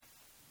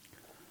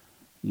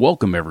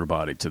Welcome,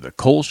 everybody, to the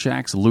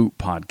Kolchak's Loop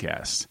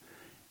podcast.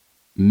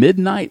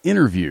 Midnight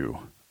interview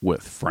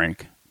with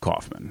Frank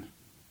Kaufman.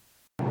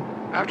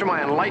 After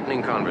my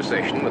enlightening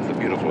conversation with the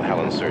beautiful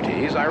Helen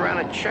Surtees, I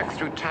ran a check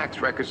through tax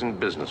records and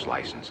business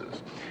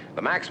licenses.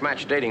 The Max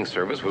Match dating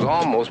service was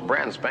almost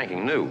brand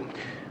spanking new.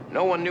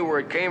 No one knew where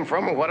it came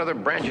from or what other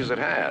branches it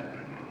had.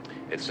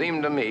 It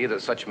seemed to me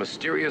that such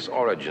mysterious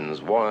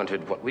origins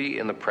warranted what we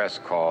in the press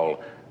call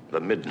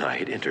the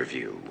midnight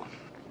interview.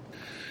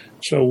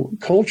 So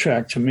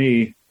Kolchak, to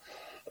me,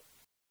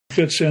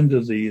 fits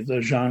into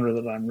the genre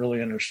that I'm really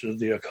interested in,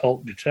 the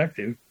occult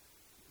detective.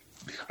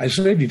 I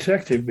say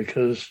detective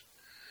because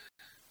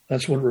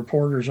that's what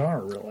reporters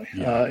are, really.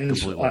 Yeah,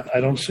 I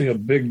don't see a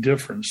big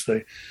difference.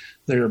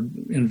 They're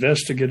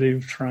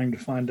investigative, trying to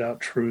find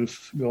out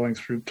truth, going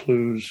through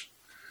clues,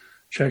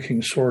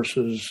 checking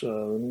sources,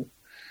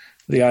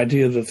 the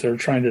idea that they're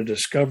trying to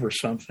discover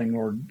something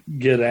or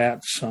get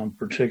at some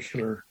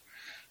particular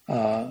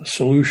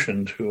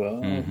solution to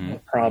a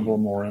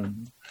problem, or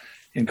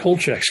in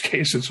Kolchak's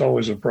case, it's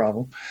always a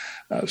problem.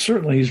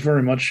 Certainly, he's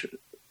very much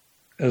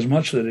as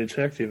much the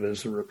detective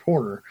as the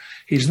reporter.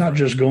 He's not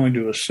just going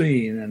to a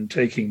scene and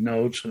taking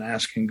notes and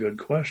asking good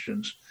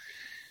questions.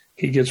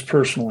 He gets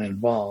personally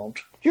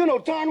involved. You know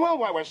darn well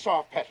why we're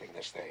soft pedaling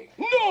this thing.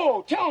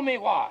 No, tell me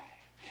why.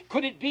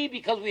 Could it be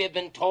because we have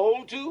been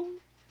told to?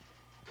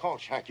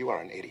 Kolchak, you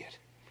are an idiot.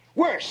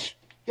 Worse,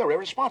 you're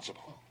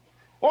irresponsible.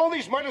 All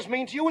these murders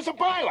mean to you is a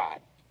byline.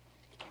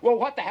 Well,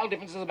 what the hell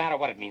difference does it matter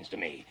what it means to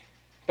me?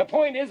 The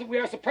point is that we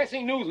are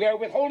suppressing news. We are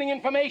withholding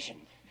information.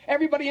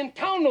 Everybody in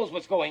town knows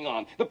what's going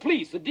on. The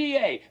police, the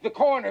DA, the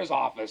coroner's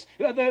office,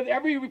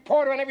 every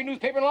reporter on every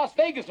newspaper in Las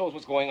Vegas knows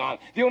what's going on.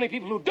 The only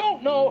people who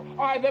don't know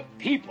are the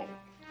people.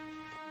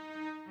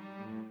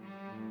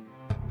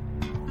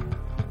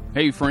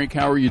 Hey, Frank,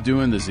 how are you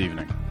doing this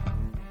evening?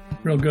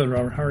 Real good,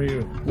 Robert. How are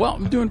you? Well,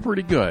 I'm doing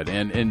pretty good,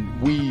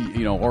 and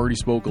we, already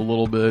spoke a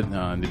little bit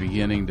in the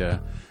beginning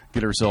to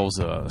get ourselves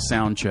a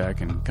sound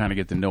check and kind of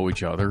get to know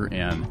each other.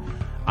 And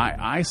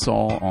I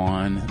saw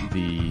on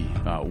the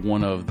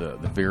one of the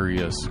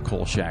various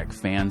Kolchak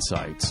fan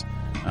sites,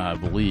 I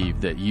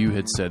believe, that you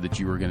had said that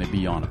you were going to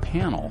be on a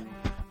panel.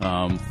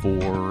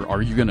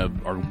 Are you going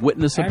to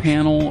witness a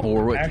panel,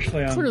 or what?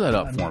 Actually, clear that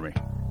up for me?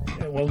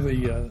 Well,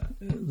 the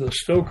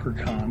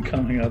StokerCon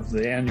coming up,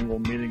 the annual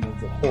meeting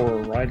of the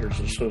Horror Writers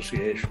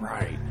Association,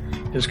 right,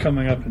 is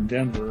coming up in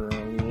Denver,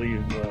 I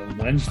believe,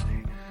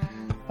 Wednesday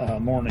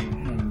morning,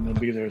 and they'll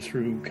be there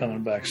through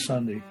coming back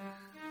Sunday.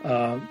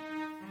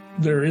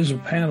 There is a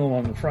panel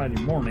on the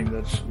Friday morning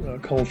that's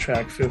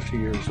Kolchak 50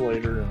 years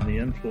later and the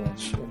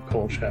influence of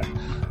Kolchak.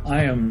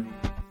 I am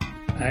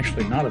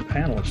actually not a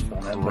panelist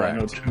on that, but I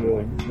know two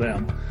of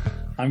them.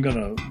 I'm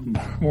going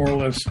to more or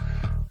less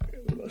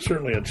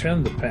certainly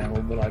attend the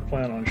panel, but I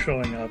plan on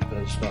showing up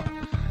as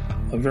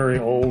a very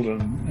old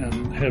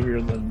and heavier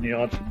than he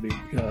ought to be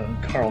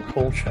Carl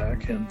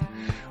Kolchak. And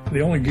the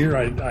only gear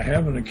I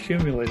haven't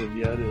accumulated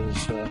yet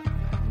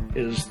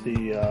is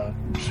the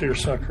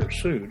seersucker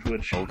suit,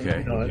 which at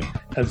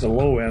the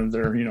low end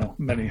they're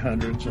many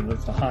hundreds, and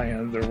at the high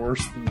end they're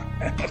worse than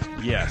that.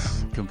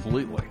 Yes,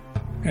 completely.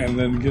 And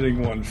then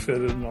getting one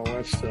fitted and all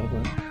that stuff.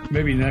 And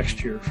maybe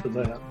next year for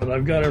that. But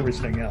I've got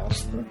everything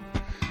else.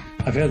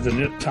 I've had the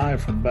knit tie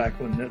from back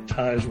when knit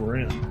ties were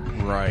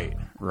in. Right.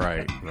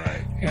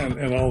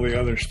 And all the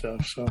other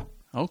stuff. So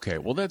okay,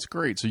 well that's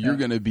great. So you're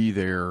going to be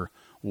there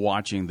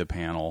watching the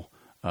panel,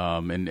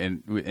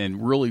 and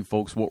really,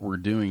 folks, what we're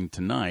doing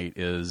tonight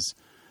is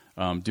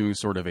doing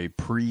sort of a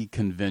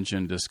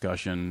pre-convention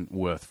discussion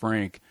with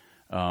Frank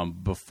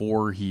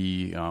before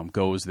he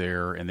goes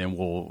there, and then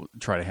we'll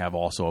try to have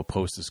also a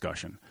post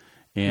discussion.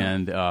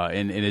 And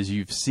as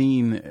you've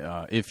seen,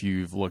 if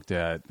you've looked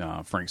at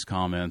Frank's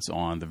comments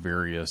on the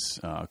various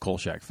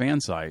Kolchak fan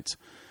sites,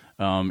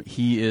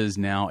 he is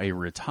now a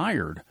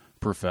retired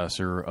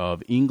professor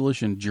of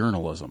English and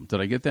journalism. Did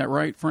I get that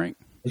right, Frank?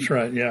 That's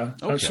right, yeah.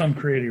 Okay. Some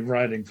creative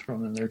writing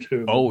thrown in there,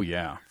 too. Oh,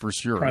 yeah, for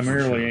sure.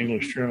 Primarily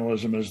English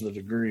journalism is the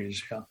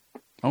degrees, yeah.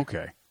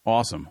 Okay.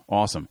 Awesome.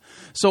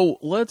 So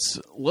let's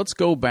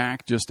go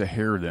back just a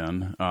hair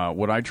then.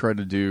 What I try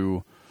to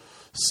do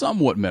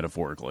somewhat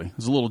metaphorically.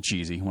 It's a little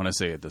cheesy when I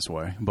say it this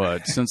way,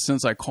 but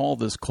since I call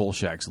this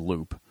Kolchak's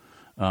Loop,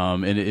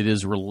 and it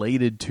is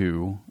related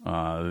to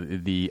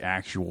the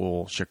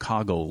actual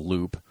Chicago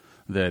Loop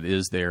that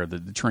is there,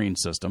 the train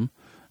system.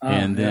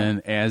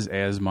 Then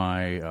as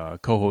my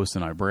co-host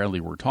and I, Bradley,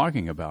 were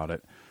talking about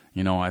it,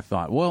 I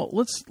thought, well,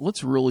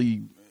 let's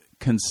really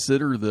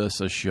consider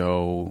this a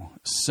show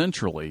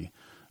centrally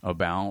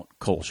about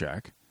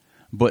Kolchak,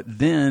 but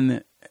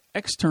then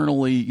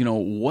externally,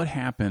 what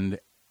happened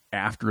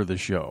after the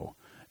show,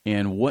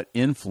 and what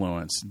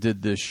influence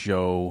did this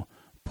show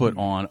put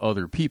on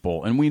other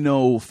people? And we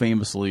know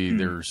famously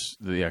there's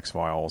the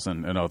X-Files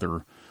and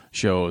other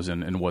shows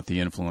and what the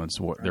influence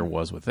there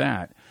was with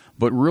that.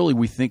 But really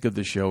we think of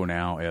the show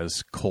now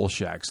as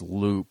Kolchak's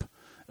loop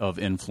of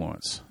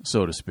influence,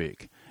 so to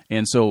speak.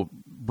 And so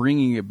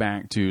bringing it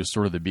back to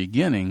sort of the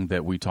beginning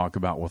that we talk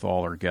about with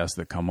all our guests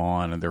that come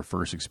on and their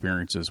first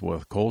experiences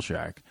with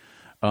Kolchak,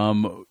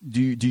 do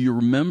you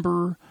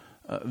remember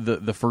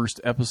the first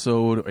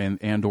episode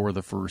and or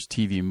the first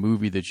TV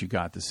movie that you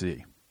got to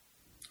see?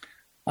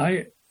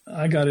 I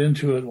got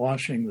into it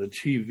watching the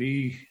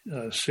TV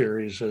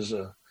series as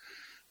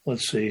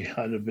let's see,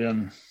 I'd have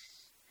been,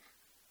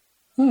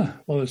 it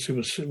was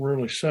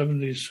early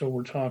 70s, so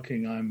we're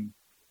talking I'm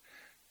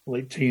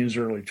late teens,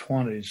 early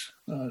 20s,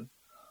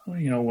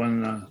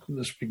 when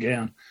this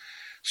began.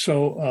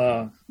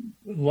 So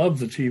loved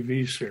the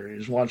TV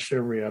series, watched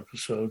every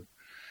episode,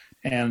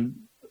 and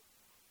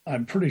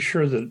I'm pretty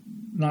sure that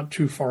not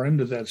too far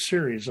into that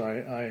series,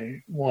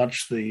 I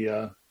watched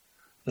the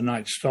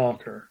Night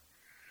Stalker.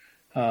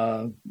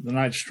 The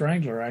Night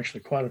Strangler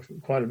actually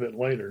quite a bit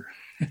later.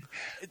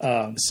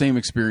 Same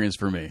experience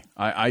for me.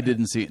 I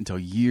didn't see it until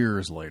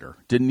years later.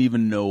 Didn't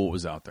even know it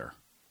was out there.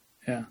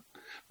 Yeah,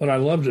 but I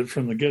loved it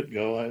from the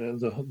get-go.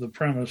 The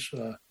premise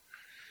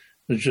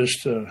is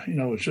just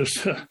it's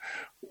just.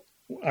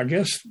 I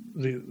guess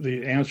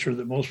the answer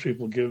that most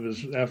people give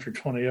is after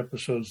 20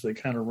 episodes they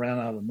kind of ran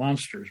out of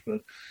monsters,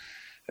 but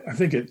I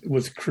think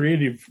with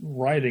creative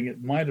writing,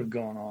 it might have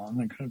gone on.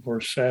 And of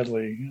course,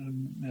 sadly,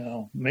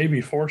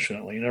 maybe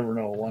fortunately, you never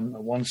know.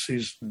 One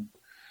season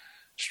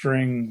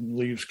string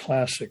leaves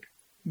classic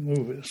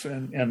movies,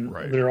 and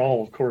right. They're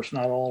all, of course,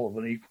 not all of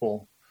an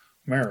equal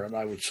merit.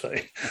 I would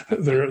say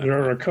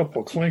there are a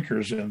couple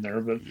clinkers in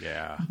there, but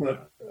yeah,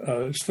 but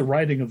it's the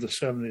writing of the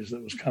 70s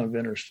that was kind of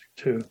interesting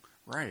too.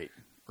 Right.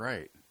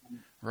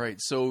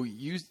 So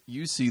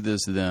you see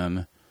this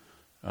then.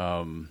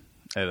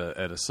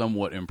 At a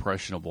somewhat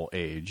impressionable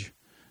age,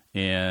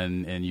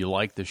 and you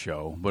like the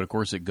show, but of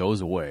course it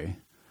goes away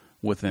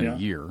within a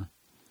year.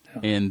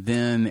 Yeah. And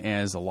then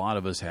as a lot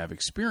of us have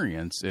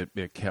experienced,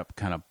 it kept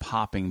kind of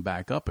popping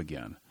back up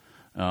again,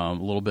 a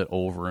little bit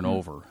over and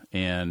over.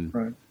 And,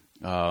 right.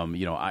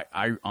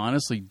 I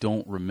honestly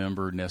don't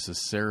remember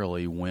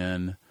necessarily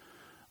when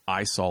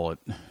I saw it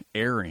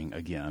airing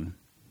again.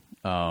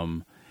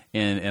 And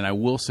I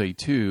will say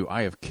too,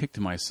 I have kicked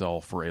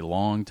myself for a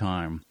long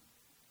time,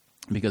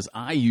 because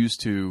I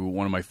used to,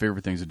 one of my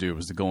favorite things to do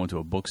was to go into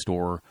a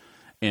bookstore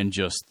and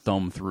just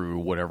thumb through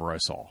whatever I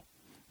saw.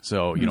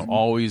 So,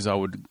 always I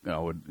would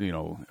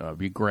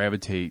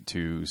gravitate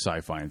to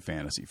sci-fi and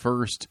fantasy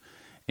first.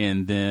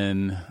 And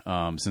then,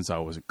 since I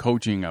was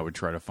coaching, I would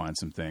try to find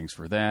some things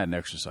for that and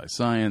exercise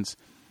science.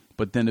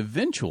 But then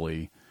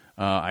eventually,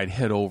 I'd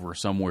head over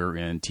somewhere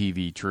in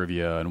TV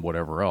trivia and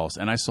whatever else.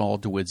 And I saw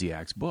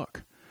Dawidziak's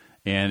book.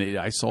 And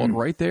I saw it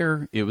right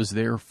there. It was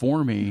there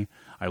for me.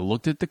 I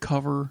looked at the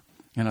cover.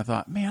 And I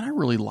thought, man, I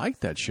really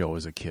liked that show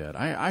as a kid.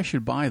 I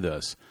should buy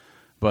this.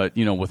 But,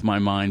 with my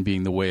mind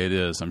being the way it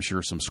is, I'm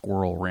sure some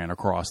squirrel ran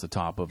across the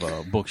top of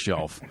a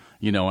bookshelf,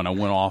 and I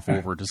went off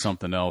over to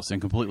something else and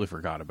completely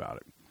forgot about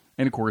it.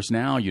 And, of course,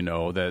 now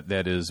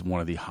that is one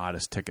of the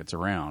hottest tickets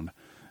around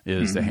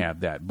is to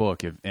have that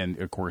book. And,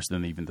 of course,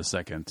 then even the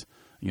second,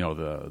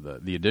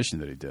 the edition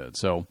that he did.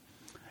 So,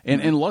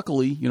 and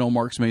luckily,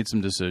 Mark's made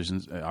some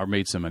decisions or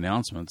made some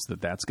announcements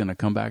that's going to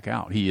come back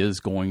out. He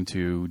is going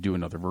to do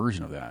another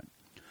version of that.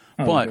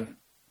 But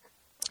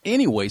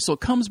anyway, so it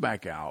comes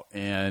back out,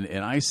 and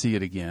I see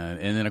it again.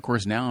 And then, of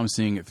course, now I'm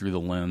seeing it through the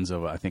lens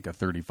of, I think, a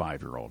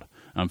 35-year-old.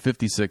 I'm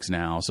 56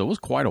 now, so it was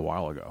quite a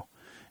while ago.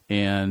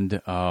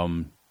 And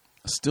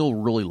still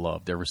really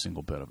loved every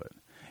single bit of it.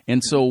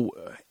 And so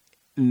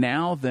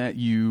now that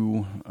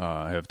you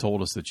have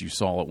told us that you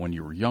saw it when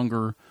you were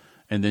younger,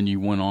 and then you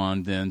went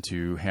on then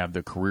to have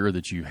the career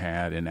that you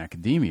had in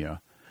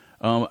academia,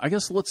 I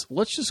guess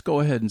let's just go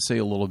ahead and say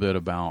a little bit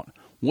about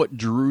what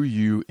drew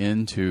you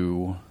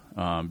into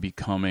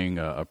becoming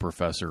a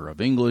professor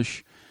of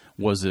English.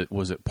 Was it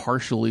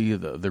partially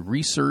the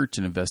research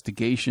and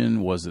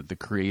investigation? Was it the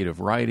creative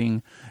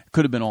writing? It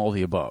could have been all of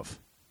the above.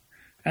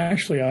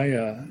 Actually,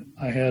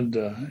 I had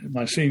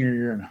my senior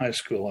year in high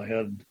school, I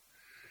had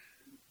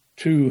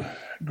two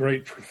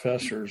great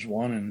professors,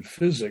 one in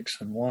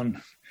physics and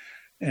one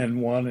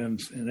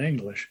in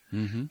English.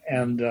 Mm-hmm.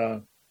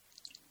 And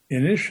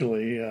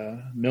initially,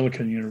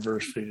 Millikan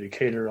University,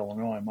 Decatur,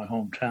 Illinois, my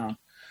hometown,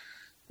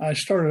 I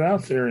started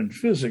out there in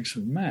physics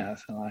and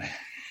math,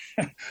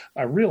 and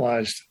I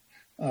realized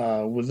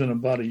within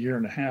about a year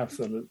and a half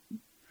that it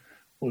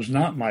was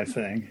not my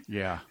thing.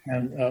 Yeah.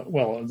 And,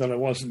 that I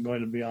wasn't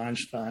going to be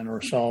Einstein or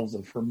solve the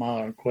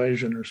Fermat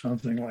equation or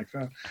something like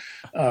that.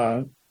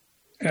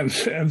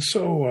 And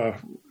so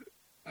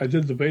I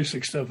did the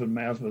basic stuff in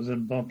math, but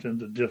then bumped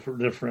into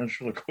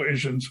differential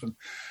equations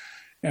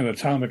and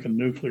atomic and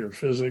nuclear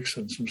physics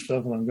and some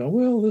stuff. And I'm going,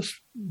 well, this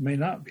may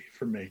not be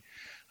for me.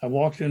 I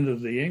walked into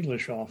the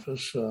English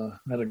office,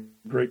 had a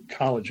great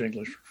college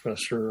English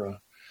professor,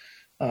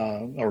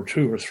 or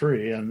two or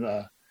three, and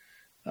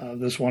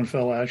this one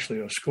fellow actually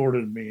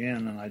escorted me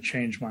in, and I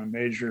changed my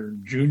major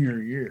junior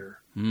year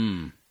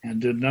and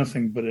did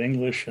nothing but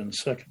English and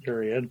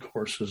secondary ed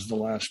courses the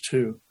last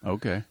two.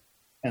 Okay.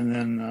 And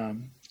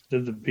then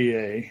did the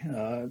BA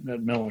at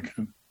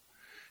Millikan.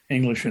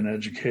 English and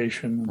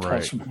education, and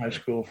taught some high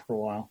school for a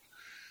while.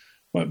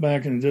 Went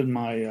back and did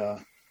my,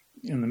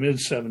 in the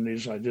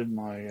mid-'70s, I did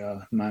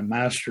my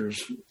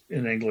master's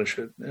in English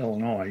at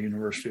Illinois,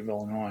 University of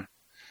Illinois.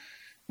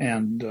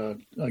 And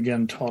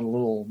again, taught a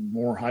little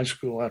more high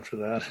school after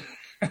that.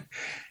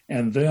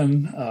 And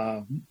then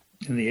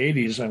in the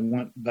 80s, I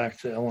went back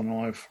to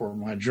Illinois for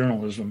my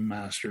journalism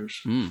master's.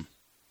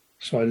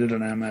 So I did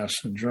an MS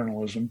in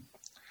journalism.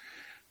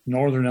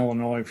 Northern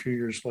Illinois, a few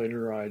years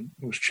later, I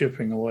was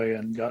chipping away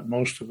and got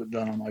most of it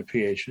done on my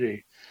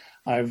PhD.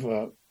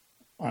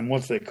 I'm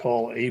what they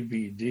call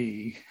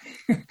ABD.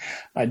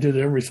 I did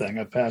everything.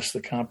 I passed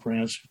the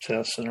comprehensive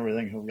tests and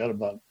everything. I've got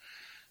about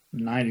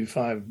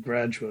 95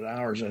 graduate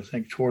hours, I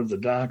think, toward the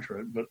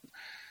doctorate, but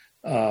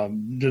I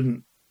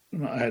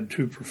had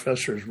 2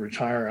 professors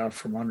retire out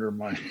from under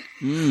my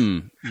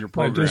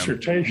my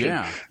dissertation.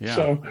 Yeah.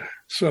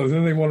 So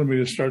then they wanted me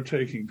to start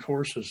taking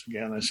courses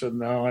again. I said,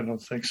 no, I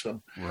don't think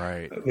so.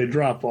 Right. They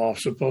drop off.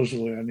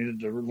 Supposedly I needed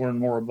to learn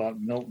more about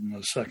Milton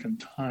a second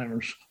time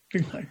or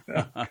something like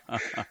that.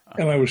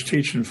 And I was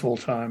teaching full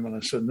time, and I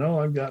said,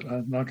 no, I'm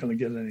not going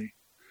to get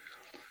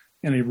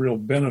any real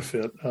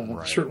benefit.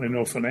 Certainly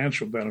no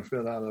financial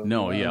benefit out of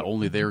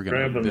only they were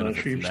going to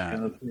benefit from that.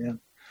 At the end.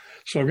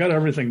 So I've got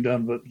everything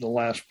done but the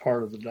last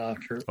part of the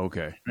doctorate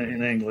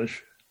in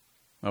English.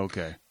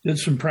 Okay. Did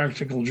some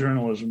practical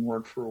journalism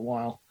work for a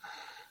while.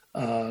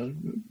 A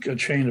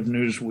chain of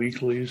news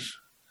weeklies,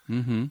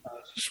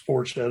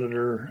 sports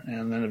editor,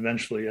 and then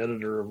eventually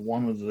editor of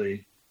one of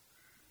the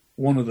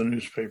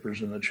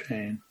newspapers in the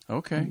chain.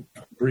 Okay.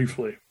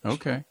 Briefly.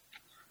 Okay.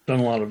 Done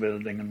a lot of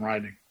editing and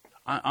writing.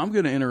 I'm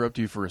going to interrupt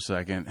you for a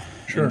second.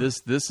 Sure. And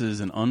this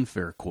is an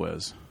unfair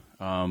quiz,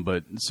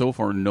 but so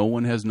far no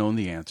one has known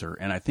the answer,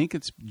 and I think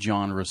it's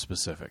genre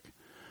specific.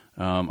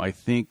 I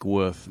think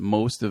with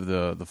most of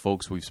the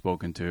folks we've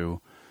spoken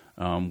to,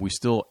 we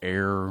still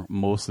err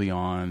mostly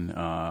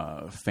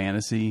on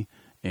fantasy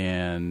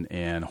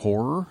and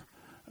horror,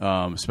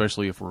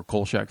 especially if we're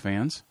Kolchak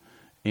fans.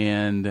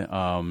 And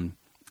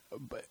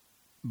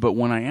but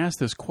when I ask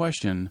this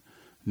question,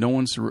 no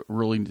one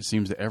really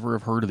seems to ever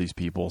have heard of these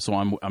people. So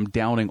I'm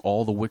doubting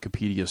all the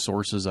Wikipedia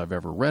sources I've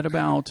ever read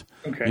about.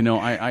 Okay. You know,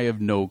 I have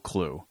no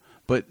clue.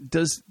 But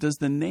does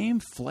the name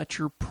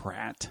Fletcher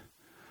Pratt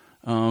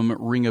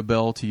ring a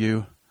bell to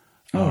you?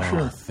 Oh,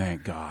 sure.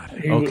 Thank God.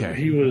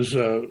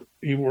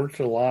 He worked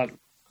a lot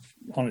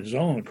on his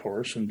own, of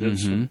course, and did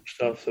some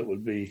stuff that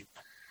would be,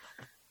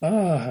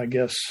 I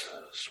guess,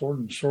 sword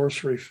and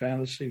sorcery,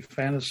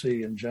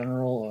 fantasy in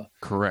general.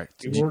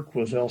 Correct. He worked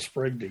with L.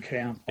 Sprague de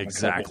Camp on a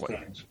couple of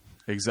things.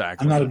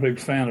 Exactly. I'm not a big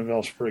fan of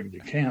L. Sprague de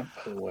Camp,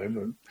 by the way,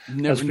 but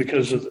that's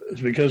because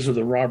of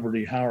the Robert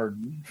E. Howard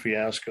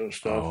fiasco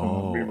stuff and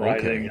the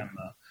rewriting and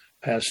the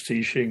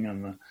pastiching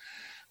and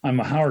I'm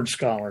a Howard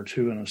scholar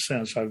too, in a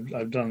sense.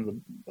 I've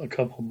done a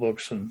couple of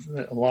books and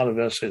a lot of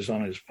essays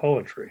on his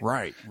poetry.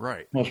 Right.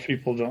 Most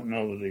people don't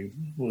know that he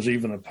was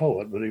even a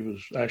poet, but he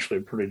was actually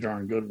a pretty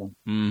darn good one.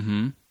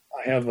 Mm-hmm.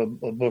 I have a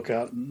book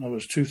out. It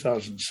was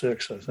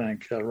 2006, I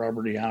think.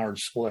 Robert E. Howard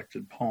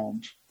Selected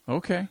Poems.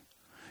 Okay.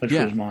 Which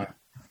was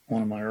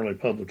one of my early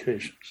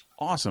publications.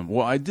 Awesome.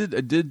 Well, I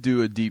did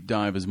do a deep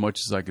dive as much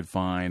as I could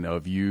find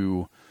of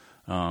you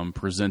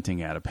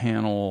presenting at a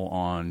panel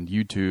on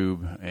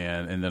YouTube,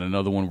 and then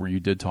another one where you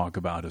did talk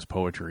about his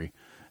poetry.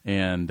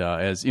 And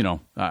as you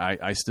know,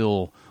 I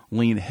still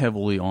lean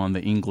heavily on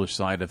the English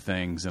side of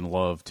things and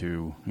love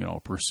to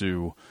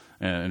pursue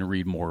and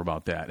read more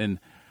about that. And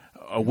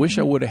I wish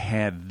I would have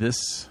had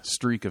this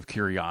streak of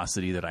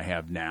curiosity that I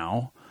have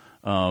now.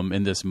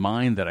 And this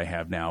mind that I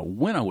have now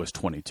when I was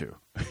 22,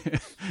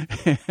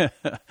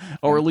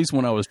 or at least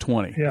when I was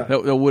 20,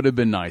 that would have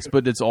been nice,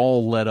 but it's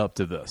all led up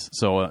to this.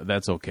 So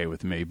that's okay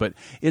with me, but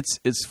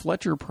it's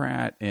Fletcher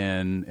Pratt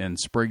and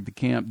Sprague de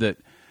Camp that,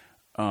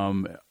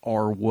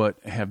 are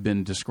what have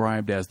been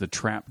described as the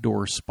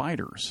trapdoor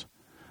spiders.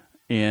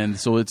 And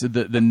so it's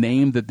the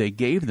name that they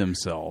gave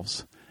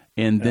themselves.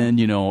 And then,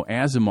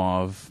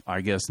 Asimov,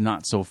 I guess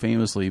not so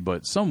famously,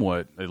 but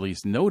somewhat, at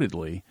least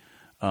notedly,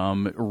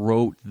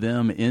 wrote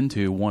them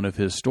into one of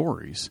his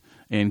stories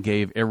and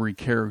gave every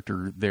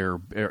character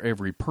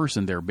every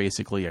person there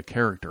basically a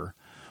character.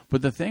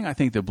 But the thing I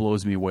think that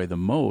blows me away the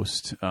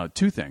most,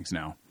 2 things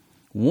now.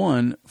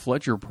 One,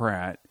 Fletcher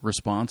Pratt,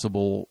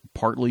 responsible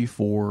partly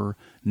for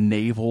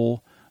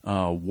naval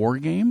war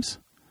games,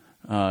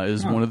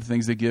 is one of the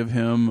things they give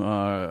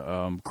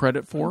him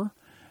credit for.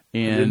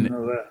 And I didn't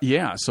know that.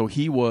 Yeah, so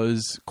he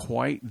was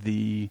quite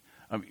the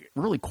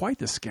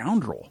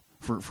scoundrel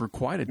for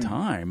quite a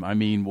time. I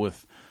mean,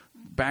 with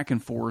back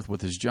and forth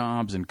with his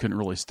jobs and couldn't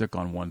really stick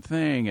on one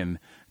thing. And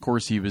of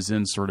course, he was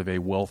in sort of a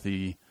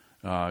wealthy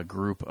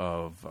group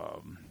of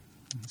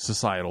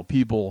societal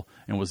people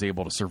and was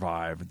able to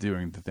survive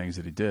doing the things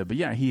that he did. But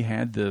yeah, he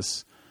had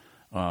this,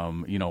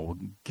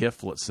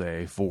 gift, let's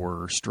say,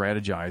 for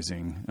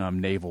strategizing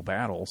naval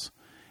battles.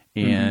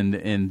 And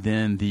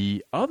then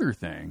the other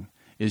thing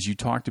is, you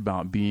talked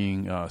about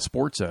being a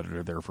sports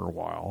editor there for a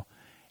while,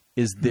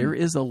 is there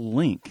is a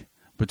link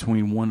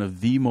between one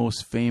of the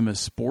most famous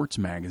sports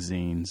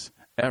magazines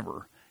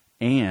ever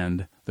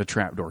and the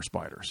Trapdoor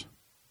Spiders.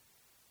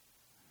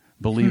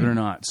 Believe it or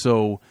not.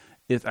 So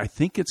I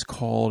think it's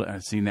called,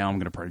 see, now I'm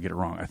going to probably get it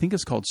wrong. I think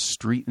it's called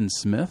Street and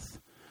Smith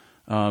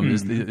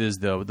is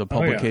the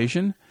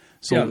publication. Oh, yeah.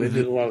 So yeah, they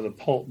did a lot of the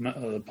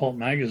pulp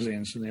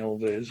magazines in the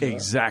old days.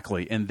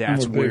 Exactly. And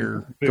that's I'm a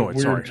where... big go ahead,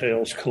 Weird sorry.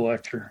 Tales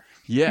collector.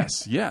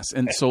 Yes.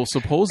 And so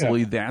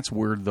supposedly that's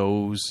where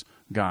those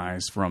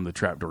guys from the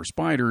Trapdoor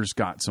Spiders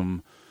got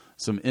some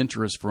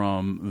interest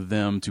from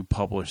them to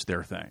publish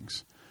their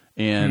things.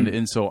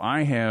 And so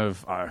I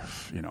have, I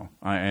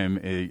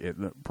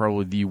am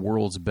probably the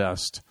world's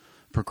best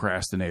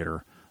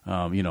procrastinator.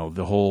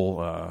 The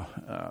whole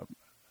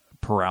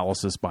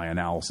paralysis by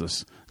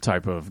analysis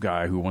type of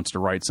guy who wants to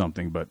write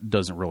something but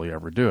doesn't really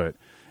ever do it.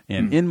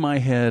 And in my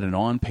head and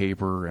on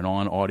paper and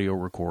on audio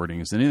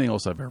recordings and anything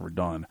else I've ever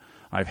done,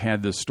 I've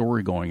had this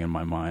story going in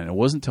my mind. It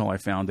wasn't until I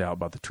found out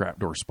about the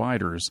Trapdoor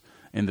Spiders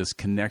and this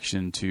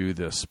connection to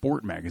the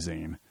sport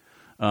magazine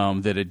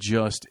that it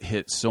just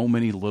hit so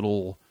many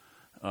little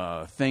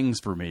things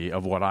for me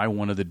of what I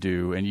wanted to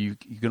do. And you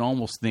can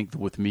almost think that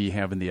with me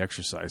having the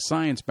exercise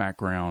science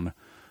background,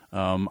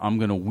 I'm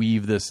going to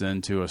weave this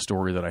into a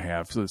story that I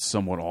have that's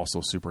somewhat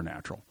also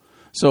supernatural.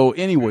 So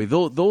anyway,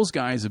 those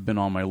guys have been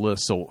on my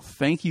list. So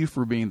thank you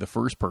for being the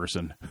first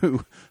person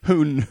who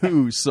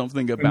knew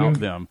something about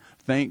them.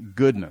 Thank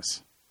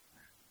goodness.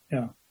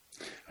 Yeah.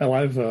 Well,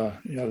 I've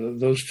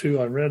those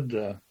two I read.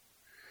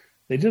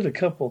 They did a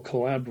couple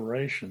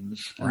collaborations,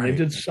 and they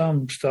did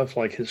some stuff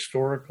like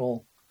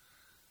historical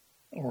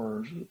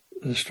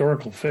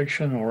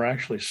fiction, or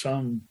actually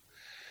some.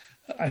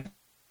 I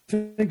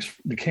think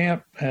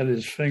DeCamp had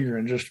his finger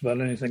in just about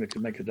anything that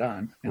could make a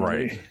dime.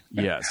 Right.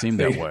 It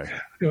seemed that way.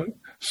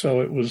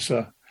 So it was,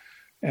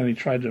 and he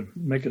tried to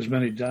make as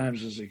many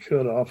dimes as he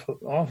could off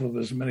of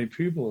as many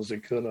people as he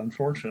could,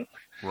 unfortunately.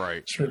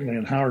 Right. Certainly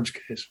in Howard's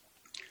case.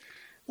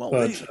 Well,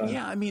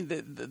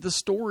 the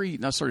story,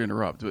 not sorry to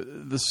interrupt,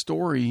 but the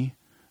story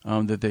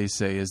that they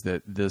say is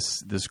that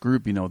this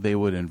group, they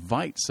would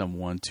invite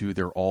someone to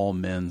their all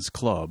men's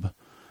club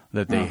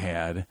that they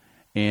had.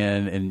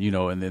 And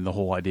then the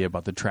whole idea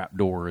about the trap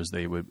door is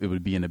it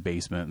would be in a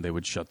basement and they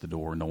would shut the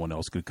door and no one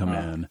else could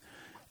come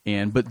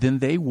in. But then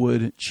they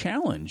would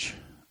challenge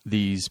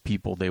these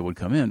people. They would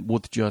come in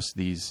with just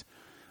these,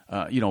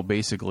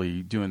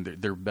 basically doing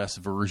their best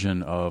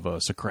version of a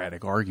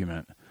Socratic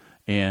argument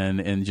and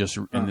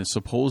then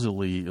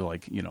supposedly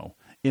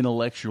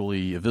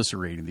intellectually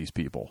eviscerating these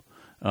people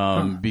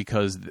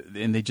because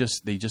they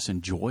just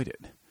enjoyed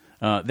it.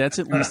 That's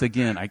at least,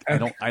 again,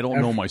 I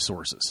don't know my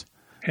sources.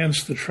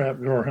 Hence the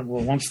trapdoor.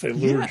 Well, once they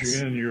lured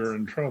you in, you're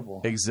in trouble.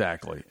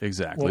 Exactly.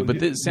 Well, but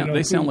they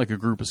sound like a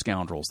group of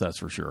scoundrels, that's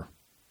for sure.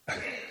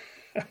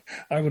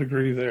 I would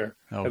agree there,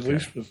 okay. At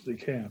least with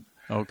DeCamp.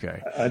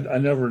 Okay. I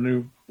never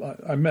knew.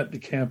 I met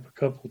DeCamp a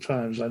couple of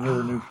times. I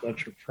never knew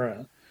Fletcher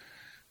Pratt.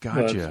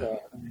 Gotcha.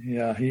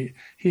 But,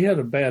 he had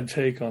a bad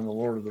take on the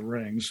Lord of the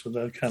Rings, so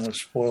that kind of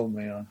spoiled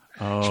me on.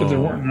 So there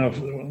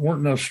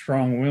weren't enough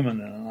strong women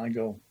in it. And I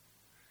go,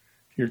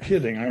 you're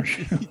kidding, aren't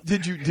you?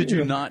 Did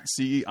you not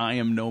see I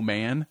Am No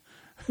Man?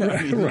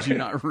 Did you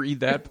not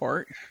read that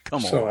part?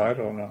 Come on. So I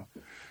don't know.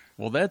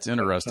 Well, that's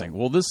interesting.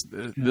 Well, this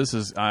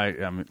is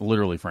I'm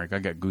literally, Frank, I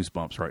got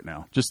goosebumps right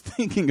now just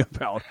thinking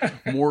about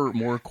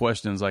more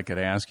questions I could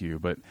ask you.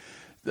 But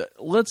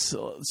let's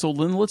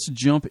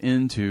jump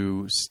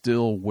into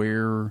still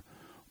where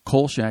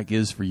Kolchak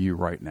is for you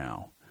right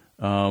now.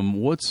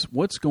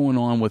 What's going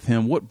on with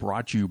him? What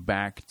brought you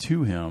back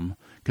to him?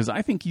 Because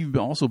I think you've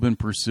also been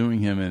pursuing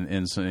him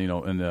in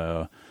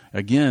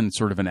again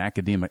sort of an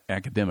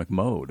academic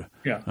mode.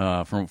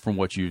 Yeah. From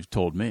what you've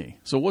told me.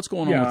 So what's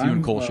going on with you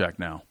and Kolchak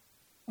now?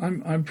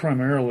 I'm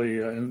primarily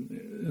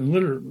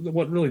in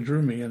what really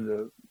drew me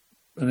into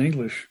an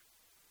English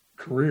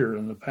career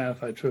and the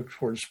path I took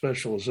towards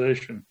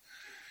specialization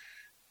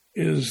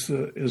is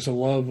a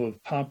love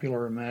of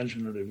popular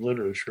imaginative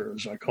literature,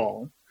 as I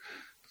call it.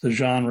 The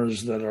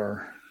genres that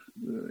are,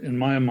 in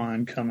my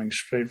mind, coming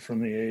straight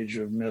from the age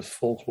of myth,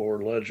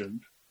 folklore,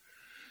 legend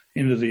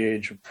into the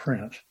age of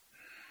print.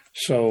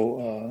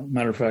 So,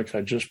 matter of fact,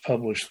 I just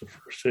published the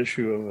first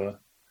issue of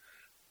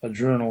a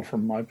journal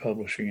from my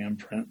publishing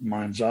imprint,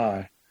 Mind's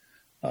Eye,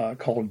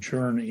 called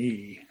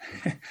Journ-E,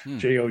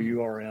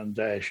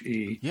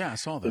 Journ-E. Yeah, I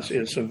saw that.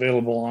 It's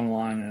available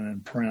online and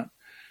in print.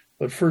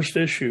 But first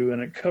issue,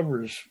 and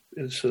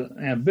it's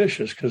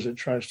ambitious because it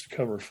tries to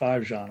cover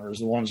 5 genres,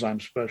 the ones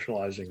I'm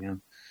specializing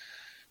in: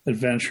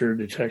 adventure,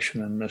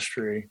 detection and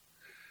mystery,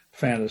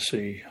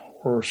 fantasy,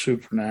 horror,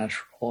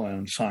 supernatural,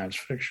 and science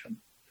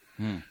fiction.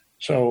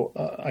 So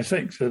I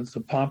think that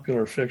the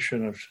popular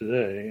fiction of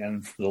today,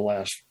 and for the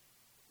last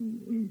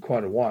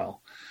quite a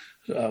while,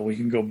 we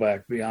can go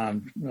back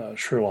beyond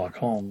Sherlock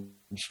Holmes,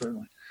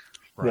 certainly,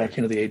 back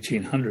into the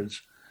 1800s,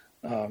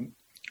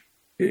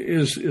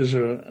 is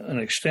an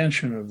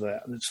extension of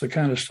that. It's the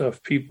kind of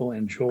stuff people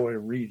enjoy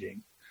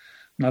reading,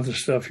 not the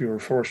stuff you were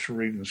forced to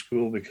read in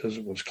school because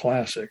it was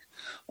classic,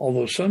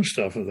 although some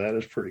stuff of that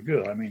is pretty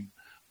good. I mean,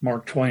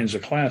 Mark Twain's a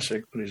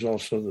classic, but he's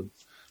also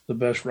the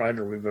best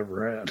writer we've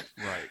ever had.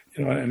 Right.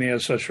 You know, and he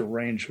has such a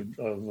range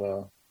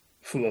of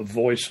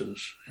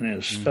voices in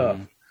his stuff.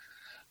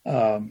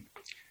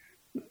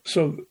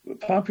 So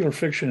popular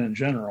fiction in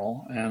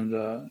general,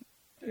 and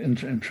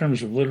in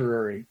terms of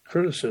literary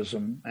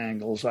criticism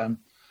angles, I'm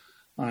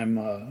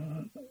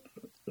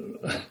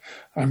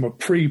a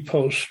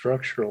pre-post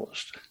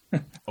structuralist.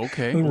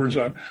 Okay. In other words,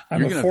 I'm You're a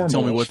going to have to formalist.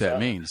 tell me what that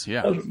means.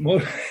 Yeah.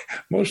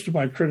 Most of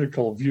my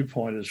critical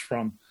viewpoint is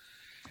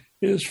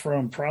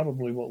from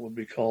probably what would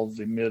be called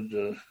the mid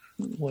to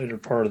later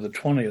part of the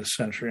 20th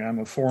century. I'm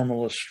a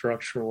formalist,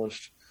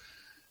 structuralist.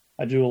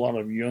 I do a lot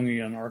of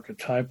Jungian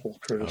archetypal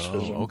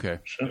criticism, okay.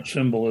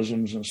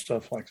 Symbolisms and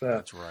stuff like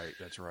that.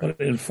 That's right. But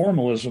in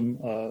formalism,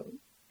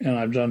 and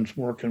I've done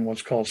work in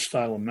what's called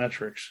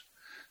stylometrics,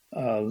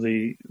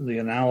 the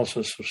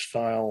analysis of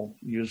style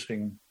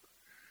using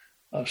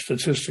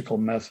statistical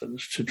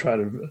methods to try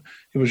to.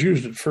 It was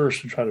used at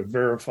first to try to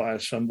verify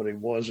if somebody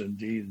was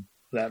indeed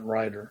that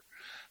writer.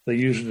 They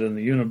used it in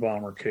the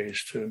Unabomber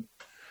case to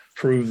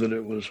prove that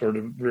it was, or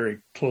to very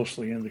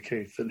closely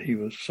indicate that he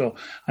was. So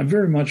I'm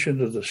very much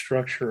into the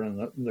structure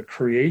and the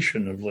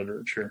creation of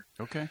literature,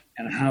 okay,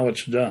 and how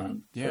it's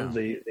done,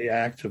 the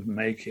act of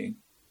making.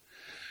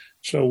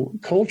 So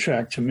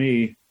Kolchak, to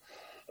me,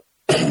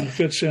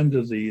 fits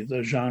into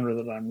the genre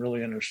that I'm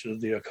really interested in,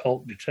 the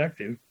occult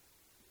detective.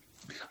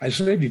 I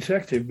say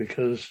detective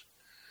because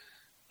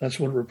that's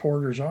what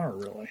reporters are,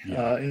 really.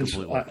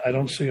 I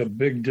don't see a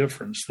big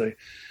difference.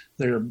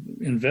 They're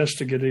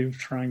investigative,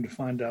 trying to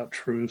find out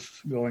truth,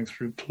 going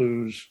through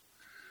clues,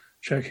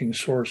 checking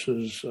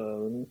sources.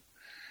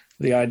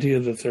 The idea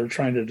that they're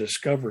trying to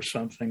discover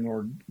something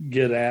or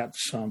get at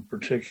some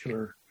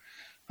particular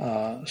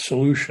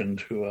solution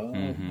to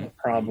a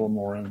problem,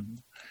 or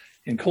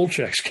in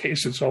Kolchak's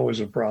case, it's always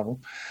a problem.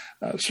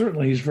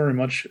 Certainly, he's very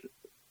much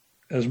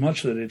as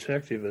much the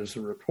detective as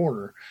the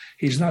reporter.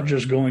 He's not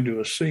just going to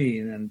a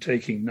scene and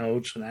taking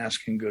notes and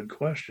asking good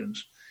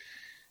questions.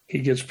 He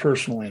gets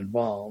personally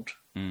involved.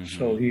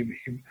 So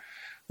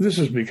this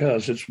is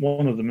because it's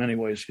one of the many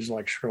ways he's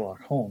like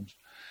Sherlock Holmes.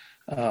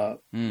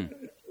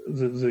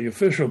 The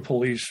official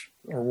police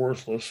are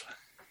worthless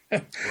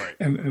right.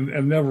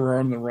 and never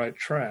on the right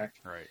track.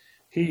 Right.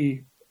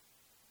 He,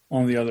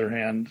 on the other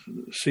hand,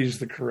 sees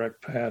the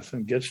correct path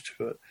and gets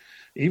to it,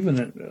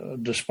 even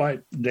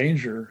despite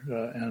danger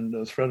and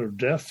the threat of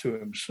death to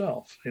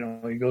himself. You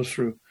know, he goes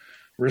through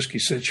risky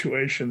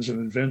situations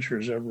and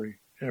adventures every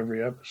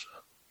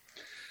episode.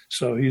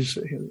 So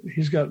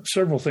he's got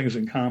several things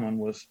in common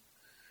with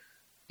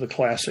the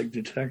classic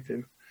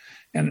detective,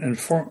 and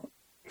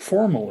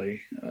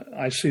formally,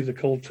 I see the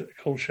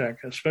Kolchak,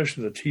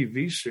 especially the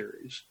TV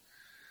series,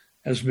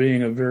 as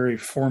being a very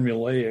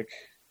formulaic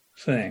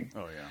thing.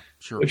 Oh yeah,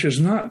 sure. Which is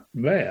not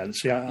bad.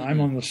 See,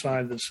 I'm on the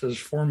side that says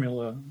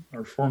formula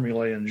or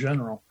formulae in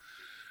general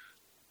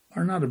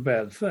are not a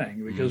bad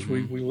thing, because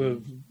we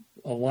live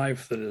a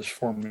life that is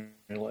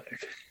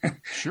formulaic.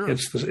 Sure.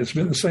 It's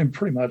been the same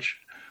pretty much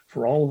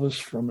for all of us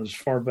from as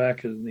far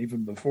back as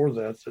even before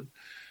that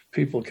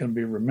people can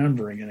be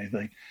remembering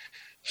anything.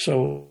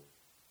 So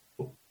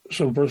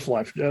birth,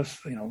 life,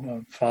 death,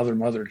 father,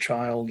 mother,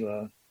 child,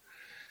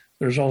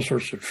 there's all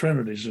sorts of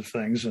trinities of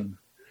things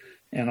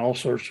and all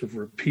sorts of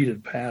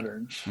repeated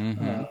patterns,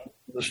 the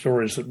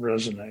stories that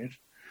resonate.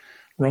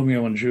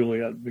 Romeo and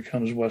Juliet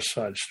becomes West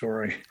Side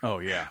Story. Oh,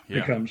 yeah.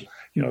 Becomes,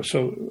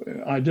 so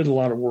I did a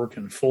lot of work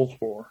in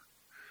folklore,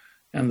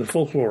 and the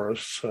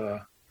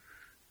folklorists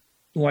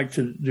like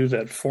to do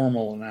that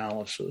formal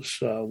analysis,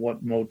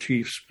 what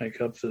motifs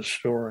make up this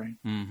story.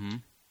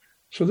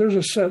 So there's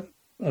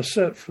a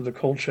set for the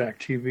Kolchak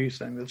TV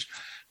thing. That's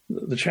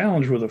the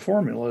challenge with a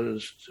formula,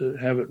 is to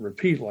have it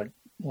repeat like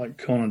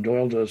Conan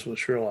Doyle does with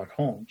Sherlock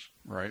Holmes.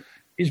 Right.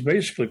 He's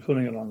basically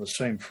putting it on the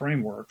same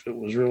framework that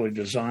was really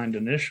designed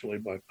initially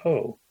by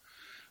Poe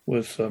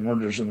with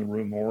Murders in the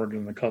Rue Morgue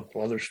and a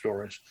couple other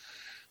stories.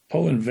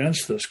 Poe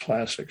invents this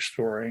classic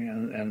story,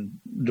 and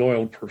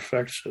Doyle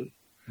perfects it.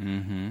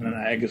 And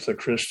Agatha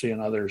Christie and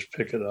others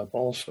pick it up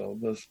also.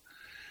 But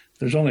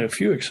there's only a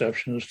few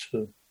exceptions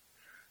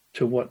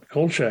to what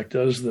Kolchak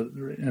does that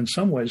in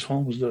some ways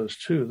Holmes does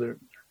too.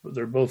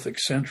 They're both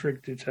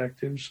eccentric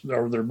detectives,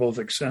 or they're both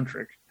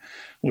eccentric,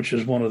 which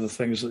is one of the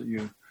things that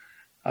you,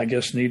 I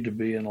guess, need to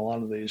be in a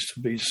lot of these, to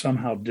be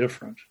somehow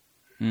different.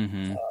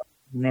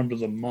 Remember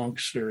the Monk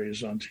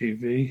series on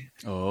TV?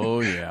 Oh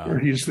yeah, where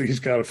he's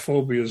got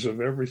phobias of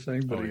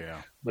everything,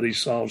 but he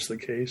solves the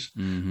case.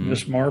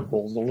 Miss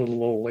Marple, the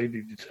little old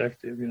lady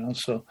detective,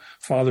 So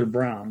Father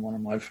Brown, one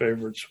of my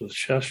favorites, with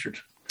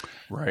Chesterton,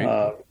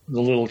 right?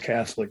 The little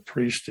Catholic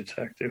priest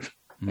detective.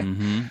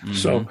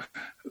 So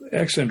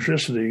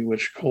eccentricity,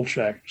 which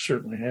Kolchak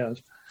certainly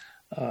has,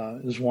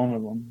 is one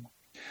of them.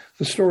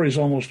 The stories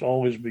almost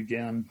always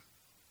begin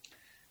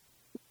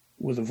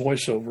with a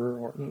voiceover,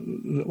 or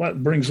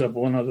that brings up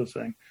one other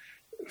thing.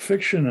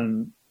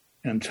 Fiction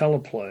and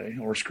teleplay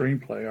or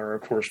screenplay are,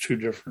 of course, two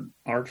different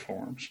art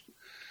forms.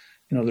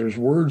 There's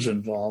words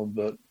involved,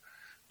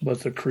 but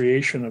the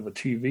creation of a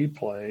TV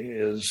play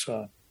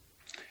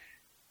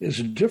is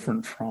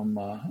different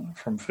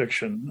from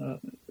fiction.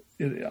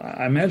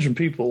 I imagine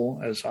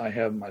people, as I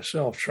have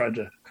myself, tried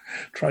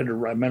to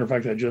write. Matter of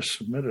fact, I just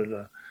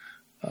submitted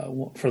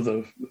for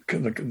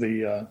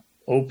the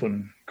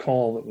open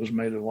call that was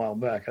made a while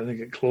back. I think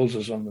it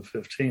closes on the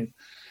 15th.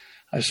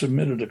 I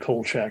submitted a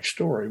Kolchak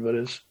story, but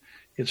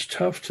it's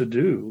tough to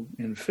do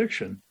in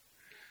fiction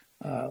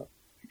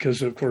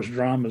because, of course,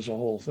 drama is a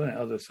whole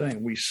other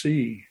thing. We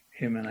see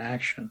him in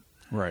action,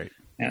 right,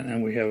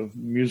 and we have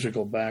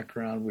musical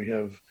background. We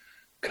have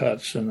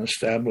cuts and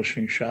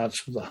establishing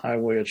shots of the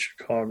highway at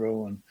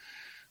Chicago and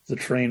the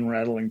train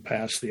rattling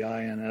past the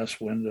INS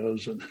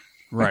windows, and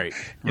right.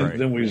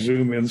 Then we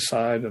zoom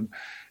inside, and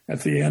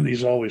at the end,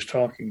 he's always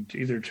talking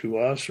either to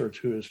us or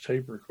to his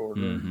tape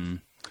recorder. Mm-hmm.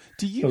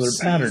 So there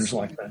are patterns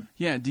like that.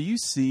 Yeah. Do you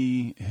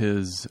see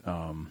his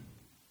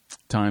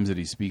times that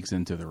he speaks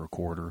into the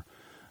recorder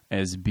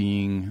as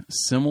being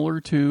similar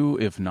to,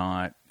 if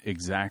not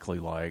exactly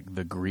like,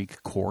 the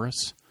Greek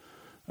chorus?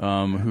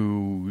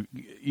 Who,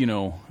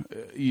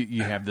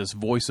 you have this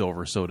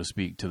voiceover, so to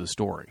speak, to the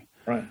story.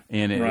 Right.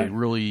 And it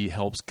really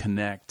helps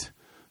connect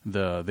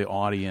the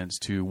audience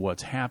to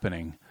what's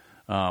happening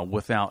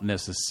without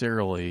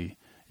necessarily,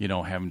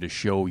 having to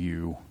show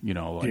you,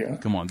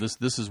 come on,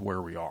 this is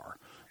where we are.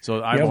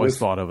 So I've always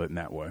thought of it in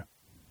that way.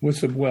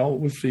 With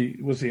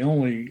the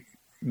only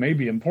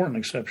maybe important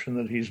exception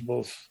that he's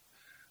both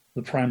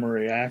the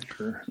primary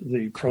actor,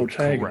 the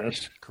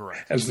protagonist,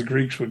 correct, as the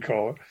Greeks would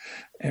call it,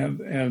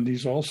 and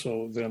he's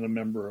also then a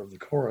member of the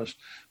chorus.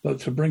 But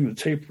to bring the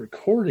tape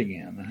recording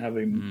in and have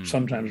him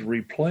sometimes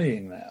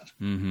replaying that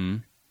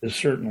is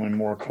certainly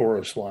more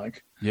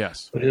chorus-like.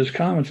 Yes. But his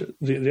comments,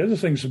 the other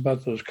things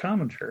about those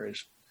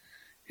commentaries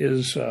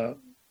is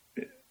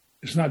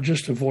it's not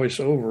just a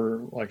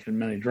voiceover like in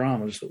many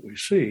dramas that we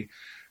see,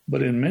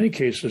 but in many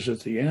cases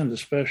at the end,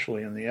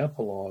 especially in the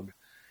epilogue,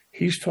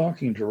 he's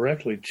talking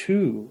directly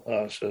to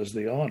us as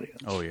the audience.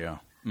 Oh, yeah.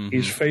 Mm-hmm.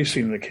 He's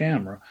facing the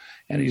camera,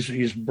 and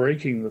he's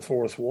breaking the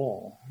fourth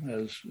wall,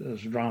 as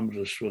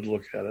dramatists would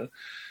look at it.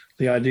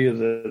 The idea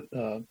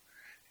that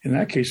in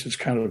that case it's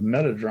kind of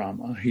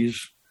metadrama.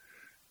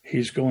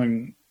 He's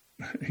going,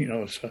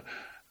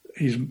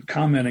 he's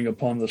commenting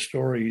upon the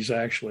story he's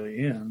actually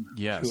in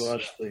to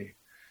us,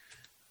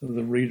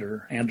 the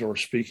reader, and or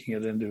speaking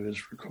it into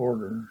his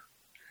recorder.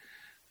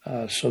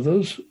 So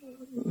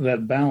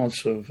that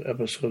balance of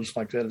episodes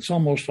like that, it's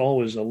almost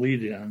always a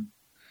lead-in,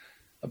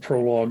 a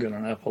prologue and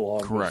an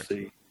epilogue. Correct.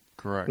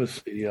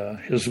 With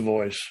his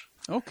voice.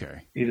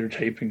 Okay. Either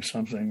taping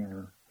something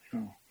or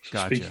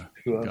speaking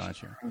to us.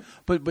 Gotcha.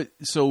 But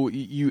so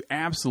you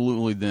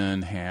absolutely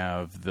then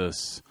have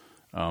this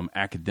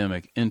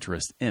academic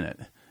interest in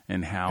it,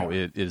 and how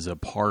it is a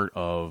part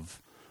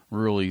of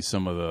really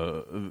some of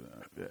the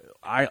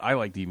I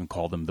like to even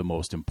call them the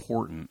most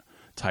important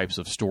types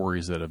of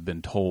stories that have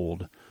been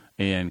told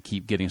and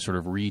keep getting sort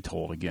of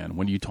retold again.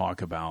 When you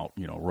talk about,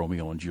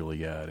 Romeo and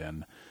Juliet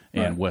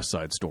and West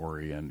Side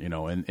Story and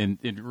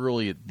it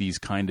really these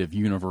kind of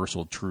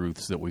universal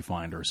truths that we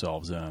find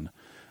ourselves in.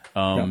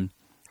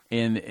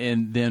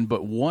 And then,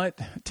 but what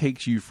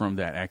takes you from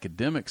that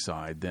academic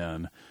side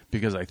then?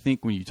 Because I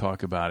think when you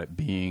talk about it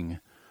being,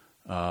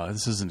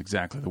 this isn't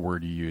exactly the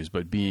word you use,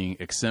 but being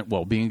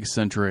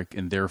eccentric,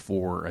 and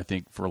therefore I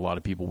think for a lot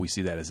of people we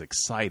see that as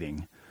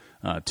exciting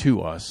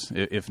to us,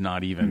 if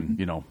not even,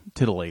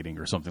 titillating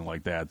or something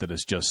like that, that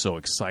it's just so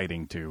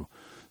exciting to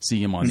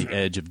see him on the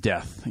edge of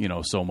death,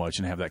 so much,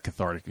 and have that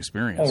cathartic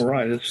experience. Oh,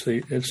 right. It's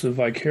the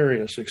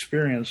vicarious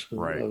experience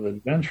of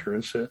adventure.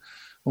 It's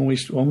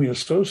when we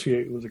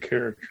associate with a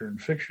character in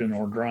fiction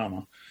or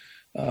drama,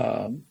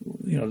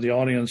 the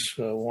audience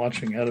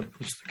watching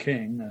Oedipus the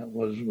King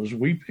was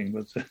weeping,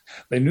 but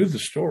they knew the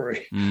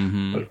story.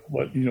 Mm-hmm.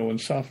 But when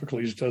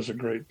Sophocles does a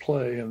great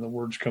play and the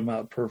words come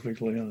out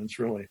perfectly and it's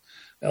really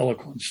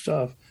eloquent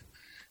stuff,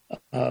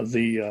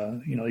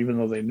 even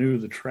though they knew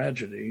the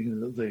tragedy,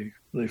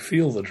 they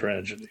feel the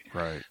tragedy.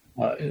 Right.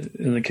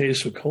 In the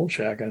case of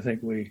Kolchak, I think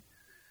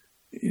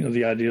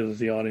the idea that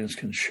the audience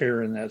can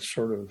share in that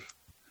sort of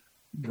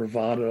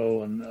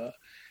bravado, and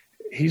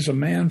he's a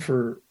man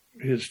for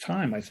his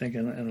time, I think,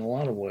 in a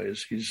lot of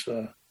ways. He's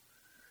a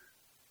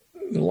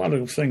lot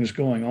of things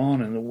going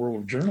on in the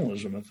world of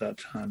journalism at that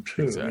time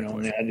too. Exactly.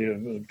 And the idea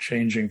of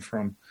changing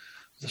from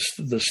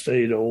the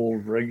staid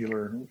old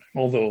regular,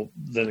 although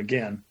then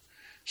again,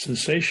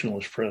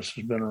 sensationalist press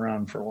has been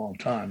around for a long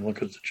time.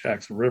 Look at the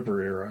Jack the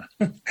Ripper era.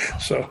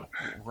 So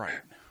right,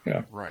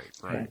 yeah,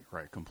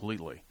 right,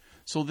 completely.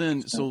 So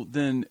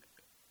then,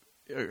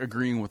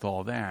 agreeing with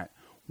all that,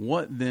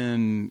 what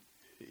then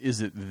is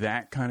it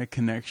that kind of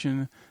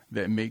connection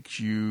that makes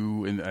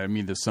you, and I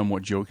mean this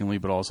somewhat jokingly,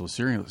 but also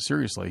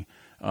seriously,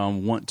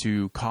 want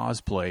to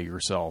cosplay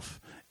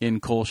yourself in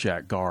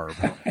Kolchak garb,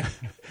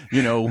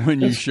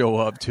 when you show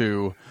up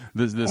to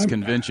this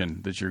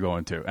convention that you're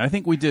going to? And I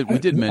think we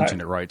did mention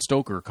it, right?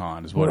 Stoker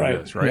Con is what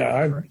it is, right?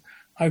 Yeah,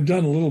 I've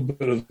done a little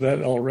bit of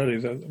that already.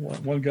 That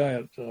one guy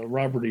at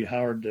Robert E.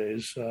 Howard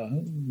days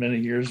many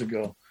years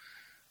ago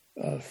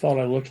thought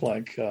I looked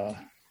like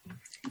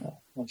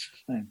what's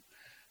his name?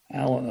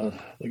 Alan,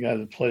 the guy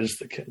that plays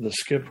the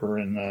skipper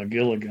in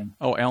Gilligan.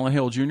 Oh, Alan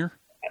Hale Jr.?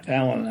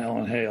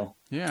 Alan Hale.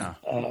 Yeah.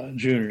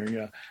 Jr.,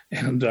 yeah.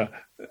 And the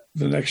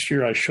next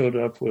year I showed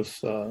up with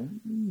the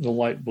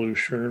light blue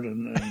shirt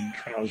and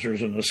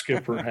trousers and the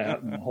skipper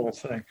hat and the whole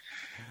thing.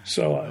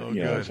 So,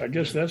 I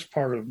guess that's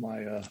part of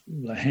my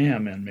the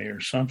ham in me or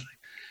something.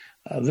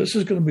 This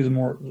is going to be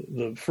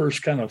the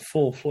first kind of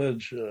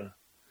full-fledged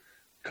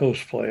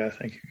coast play, I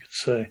think you could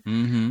say.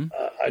 Mm-hmm.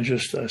 I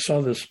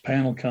saw this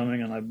panel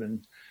coming, and I've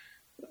been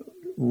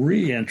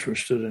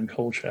re-interested in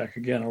Kolchak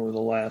again over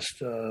the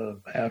last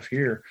half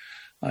year.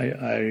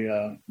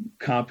 I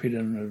copied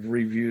and have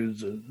reviewed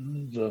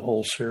the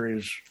whole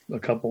series a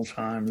couple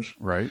times.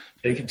 Right.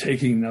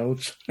 Taking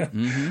notes,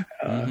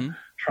 mm-hmm.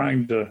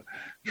 Trying to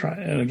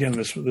and again,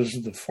 this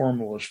is the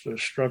formalist, the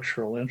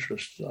structural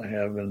interest I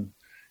have in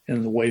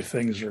the way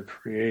things are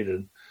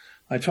created.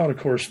 I taught a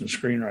course in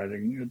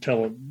screenwriting.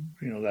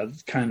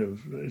 That kind of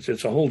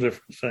it's a whole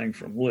different thing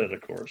from lit,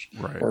 of course,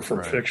 right, or from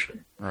right,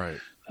 fiction. Right.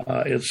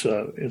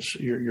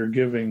 You're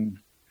giving,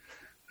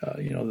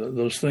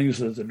 those things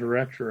that the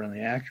director and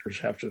the actors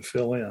have to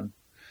fill in,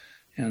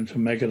 and to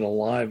make it a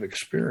live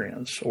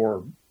experience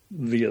or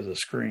via the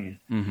screen.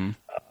 Mm-hmm.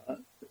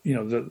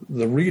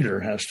 The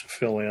reader has to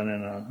fill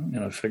in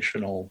a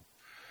fictional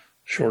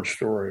short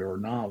story or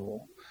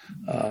novel.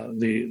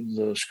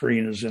 The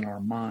screen is in our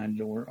mind,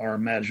 or our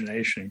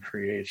imagination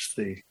creates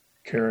the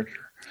character.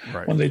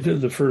 Right. When they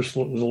did the first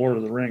The Lord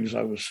of the Rings,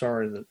 I was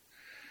sorry that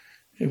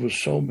it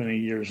was so many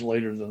years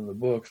later than the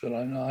book that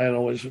I had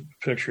always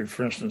pictured,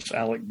 for instance,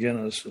 Alec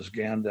Guinness as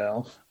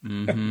Gandalf,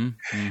 mm-hmm.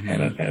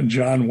 Mm-hmm. and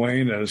John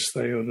Wayne as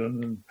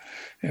Theoden,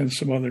 and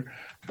some other.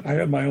 I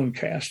had my own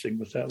casting,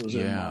 but that was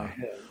in my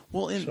head.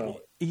 Well,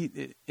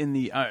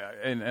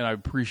 I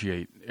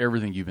appreciate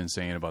everything you've been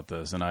saying about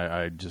this, and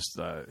I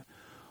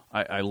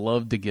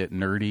love to get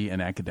nerdy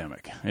and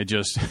academic.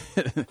 There's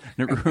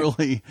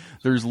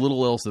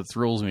little else that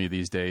thrills me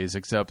these days,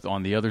 except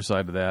on the other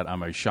side of that,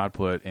 I'm a shot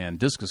put and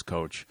discus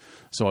coach.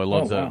 So I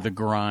love the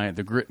grind,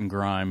 the grit and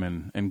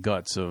grime and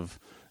guts of,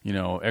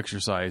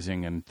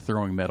 exercising and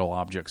throwing metal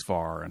objects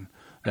far and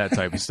that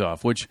type of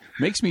stuff, which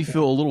makes me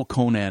feel a little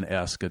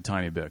Conan-esque a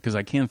tiny bit, because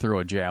I can throw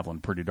a javelin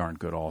pretty darn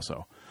good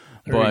also,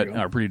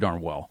 pretty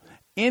darn well.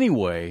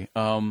 Anyway,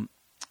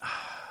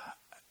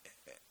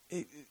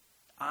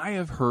 I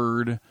have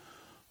heard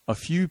a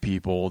few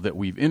people that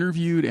we've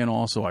interviewed, and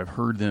also I've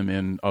heard them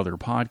in other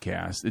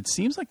podcasts. It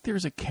seems like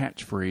there's a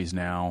catchphrase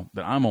now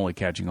that I'm only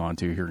catching on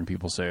to, hearing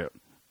people say it.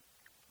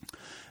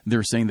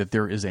 They're saying that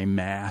there is a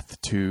math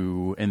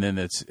to, and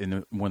then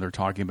when they're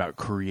talking about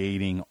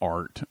creating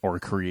art or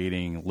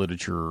creating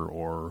literature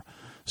or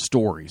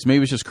stories,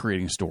 maybe it's just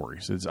creating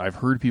stories. I've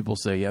heard people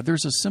say, yeah,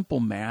 there's a simple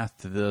math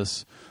to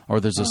this, or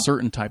there's a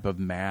certain type of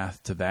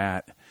math to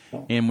that.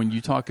 And when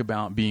you talk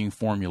about being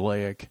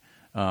formulaic,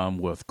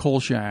 with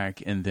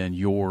Kolchak, and then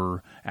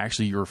your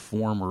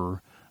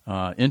former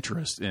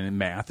interest in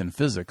math and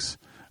physics,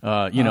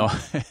 it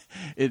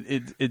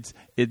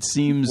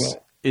seems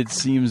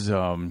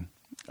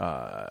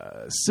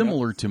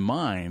similar to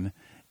mine,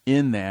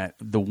 in that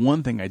the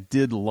one thing I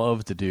did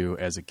love to do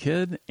as a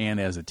kid and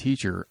as a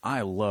teacher,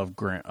 I love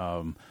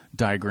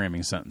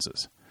diagramming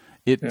sentences.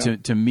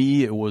 To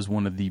me, it was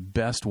one of the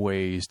best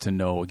ways to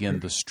know, again,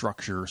 the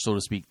structure, so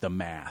to speak, the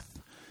math.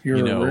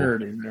 You're a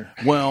rarity there.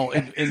 Well,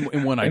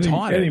 and when I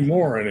taught it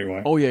anymore,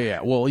 anyway. Oh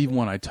yeah. Well, even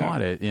when I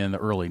taught it in the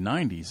early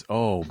 '90s,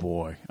 oh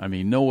boy, I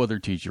mean, no other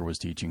teacher was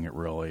teaching it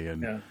really,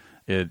 and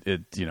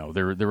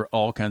there were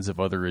all kinds of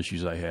other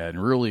issues I had,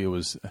 and really it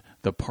was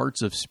the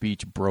parts of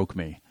speech broke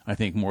me, I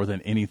think, more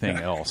than anything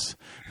else,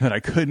 that I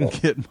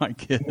couldn't get my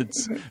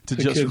kids to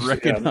just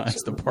recognize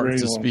the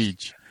parts of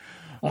speech.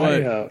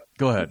 But,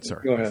 go ahead,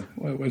 sorry. Go ahead.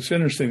 Well, it's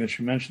interesting that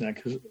you mentioned that,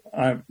 because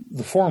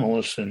the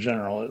formalists in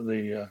general,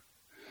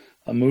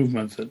 a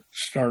movement that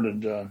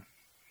started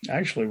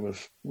actually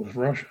with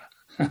Russia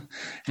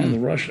and the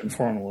Russian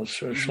formalists,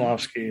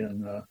 Shklovsky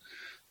and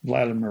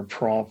Vladimir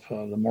Prop,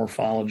 the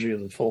morphology of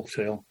the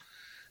folktale,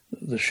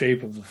 the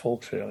shape of the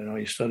folktale.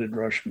 He studied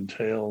Russian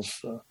tales.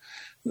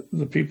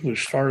 The people who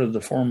started the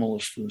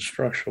formalist and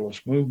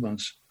structuralist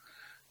movements,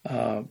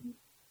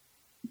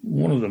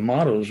 one of the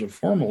mottos of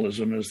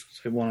formalism is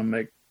that they want to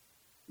make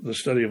the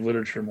study of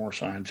literature more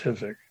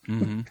scientific,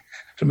 to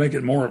make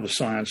it more of a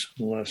science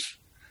and less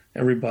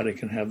everybody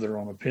can have their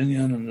own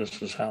opinion, and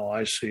this is how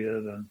I see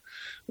it, and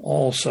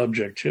all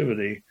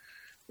subjectivity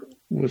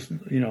with,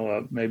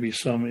 maybe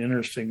some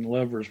interesting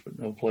levers, but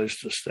no place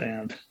to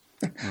stand.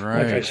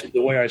 Right.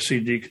 The way I see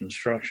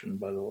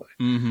deconstruction, by the way.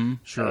 Mm-hmm.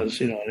 Sure. As,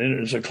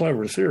 it's a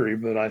clever theory,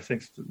 but I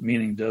think the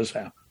meaning does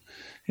happen.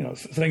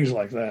 Things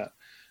like that.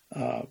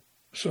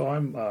 So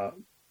I'm,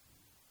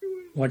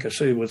 like I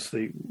say, with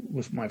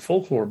my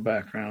folklore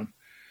background,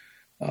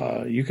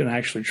 you can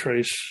actually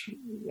trace,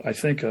 I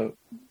think, a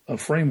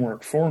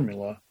framework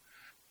formula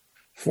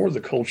for the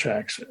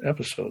Kolchak's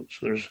episodes.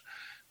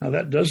 Now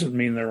that doesn't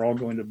mean they're all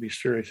going to be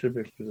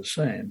stereotypically the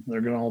same. They're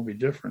going to all be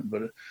different,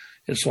 but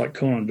it's like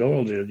Conan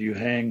Doyle did. You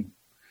hang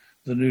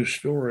the new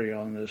story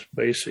on this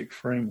basic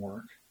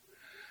framework.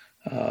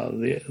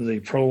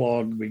 The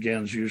prologue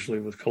begins usually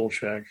with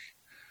Kolchak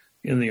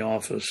in the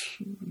office,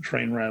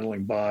 train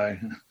rattling by,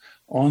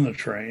 on the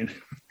train,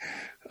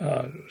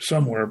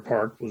 somewhere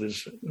parked with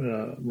his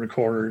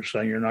recorder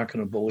saying, "You're not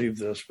going to believe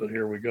this, but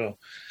here we go."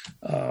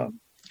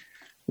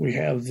 We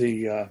have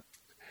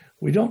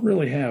we don't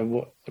really have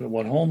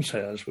what Holmes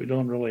has. We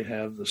don't really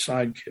have the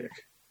sidekick,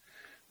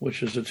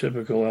 which is a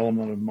typical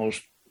element of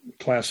most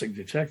classic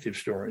detective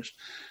stories.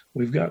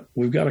 We've got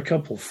a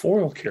couple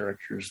foil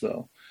characters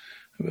though.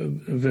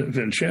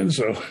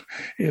 Vincenzo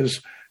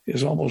is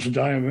almost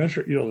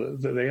diametric.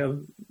 They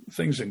have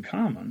things in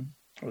common,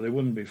 or they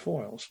wouldn't be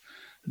foils.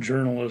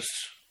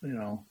 Journalists, in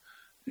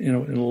a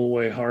little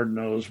way, hard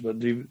nosed, but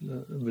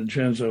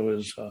Vincenzo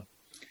is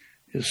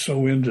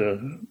so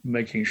into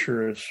making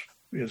sure it's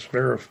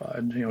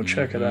verified.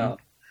 Check it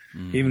out,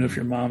 even if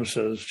your mom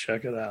says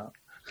check it out.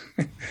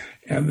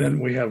 And then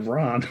we have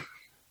Ron,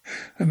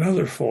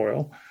 another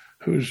foil,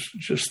 who's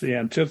just the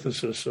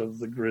antithesis of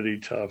the gritty,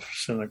 tough,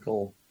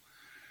 cynical,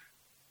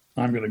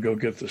 I'm going to go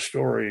get the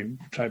story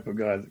type of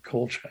guy that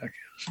Kolchak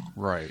is.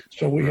 Right.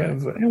 So we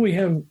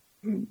have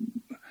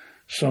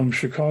some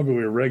Chicago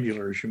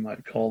irregulars, you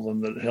might call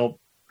them, that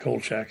help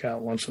Kolchak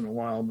out once in a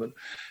while, but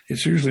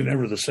it's usually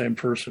never the same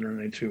person in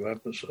any two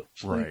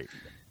episodes. Right.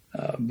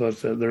 But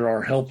there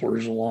are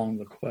helpers along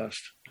the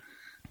quest.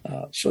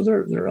 So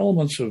there are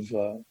elements of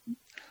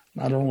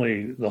not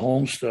only the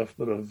Holmes stuff,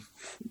 but of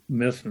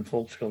myth and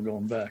folktale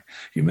going back.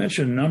 You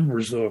mentioned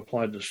numbers, though,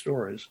 applied to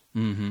stories.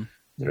 Mm-hmm.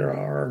 There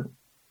are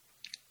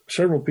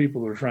several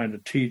people who are trying to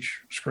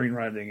teach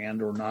screenwriting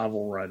and or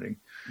novel writing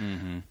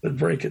that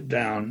break it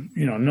down,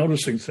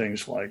 noticing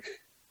things like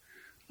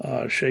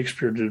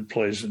Shakespeare did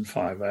plays in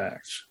 5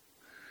 acts,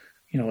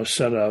 a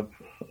setup,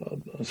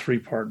 a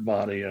 3-part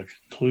body, a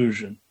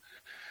conclusion.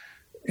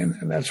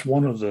 And that's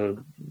one of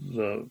the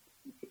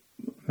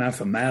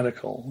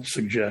mathematical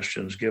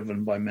suggestions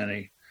given by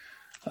many.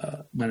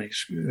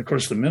 Of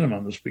course, the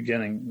minimum is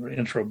beginning,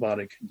 intro,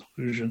 body,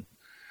 conclusion,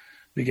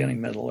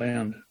 beginning, middle,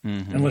 end,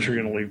 unless you're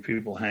going to leave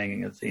people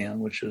hanging at the end,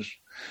 which is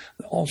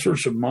all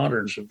sorts of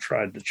moderns have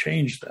tried to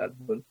change that.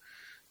 But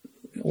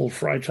old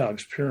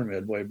Freitag's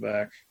pyramid way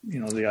back,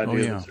 the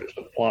idea that there's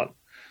a plot,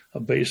 a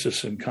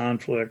basis in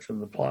conflict,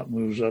 and the plot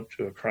moves up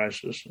to a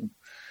crisis and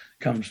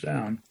comes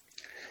down.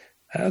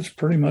 That's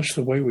pretty much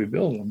the way we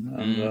build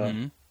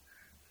them.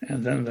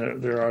 And then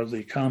there are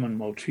the common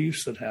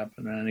motifs that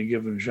happen in any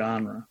given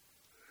genre.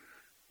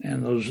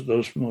 And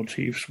those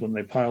motifs, when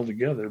they pile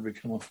together,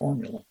 become a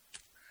formula.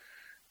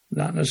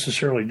 Not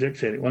necessarily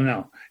dictating. Well,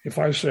 now, if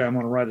I say I'm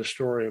going to write a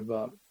story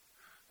about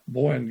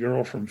boy and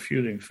girl from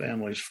feuding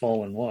families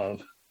fall in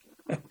love,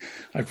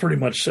 I pretty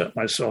much set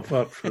myself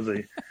up for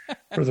the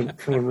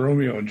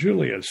Romeo and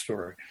Juliet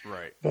story.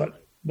 Right.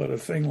 But a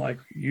thing like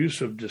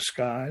use of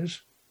disguise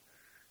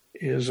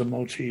is a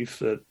motif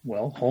that,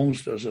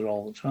 Holmes does it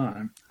all the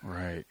time.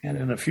 Right. And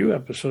in a few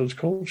episodes,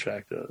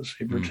 Kolchak does.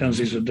 He pretends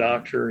he's a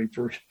doctor.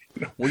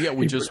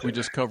 We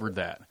just covered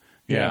that.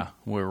 Yeah.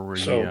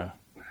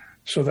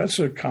 So that's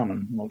a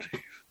common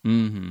motif.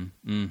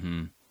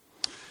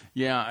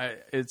 Yeah,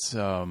 it's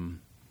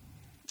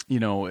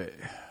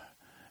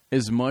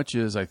as much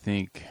as I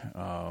think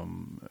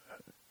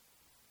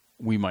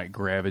we might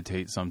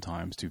gravitate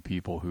sometimes to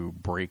people who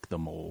break the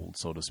mold,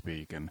 so to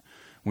speak, and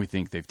we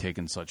think they've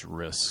taken such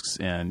risks,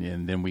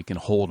 and then we can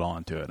hold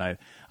on to it.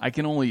 I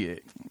can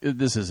only,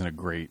 this isn't a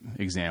great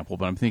example,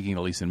 but I'm thinking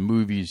at least in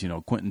movies,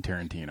 Quentin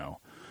Tarantino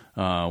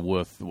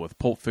with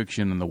Pulp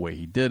Fiction and the way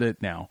he did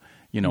it. Now,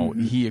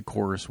 he of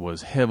course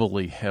was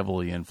heavily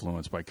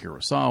influenced by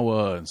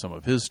Kurosawa and some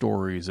of his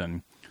stories,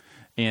 and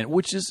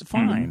which is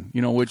fine,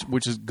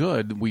 which is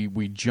good.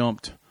 We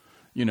jumped,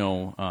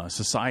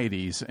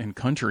 societies and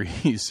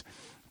countries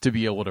to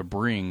be able to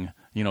bring,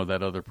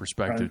 that other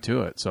perspective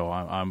to it. So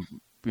I'm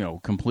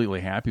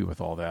completely happy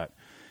with all that.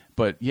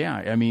 But yeah,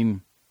 I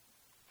mean,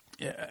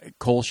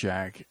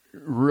 Kolchak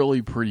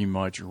really pretty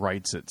much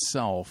writes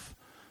itself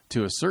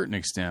to a certain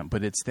extent,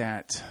 but it's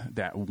that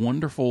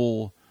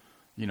wonderful,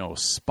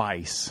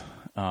 spice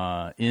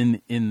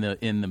in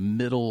the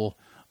middle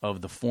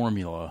of the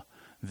formula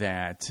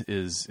that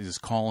is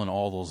calling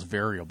all those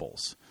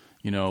variables.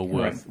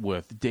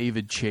 With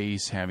David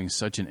Chase having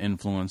such an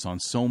influence on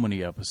so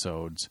many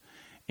episodes,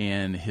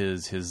 and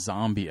his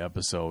zombie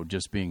episode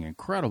just being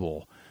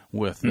incredible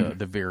with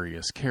the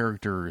various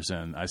characters,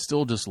 and I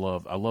still just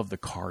love the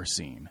car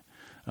scene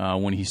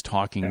when he's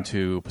talking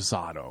to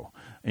Posado,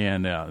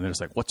 and it's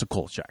like, what's a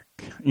Kolchak?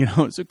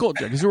 It's a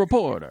Kolchak. He's a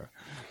reporter,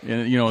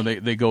 and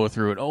they go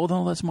through it. Oh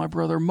no, that's my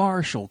brother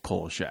Marshall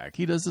Kolchak.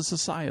 He does the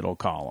societal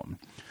column,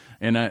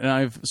 and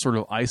I've sort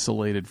of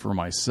isolated for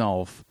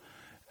myself.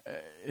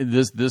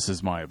 This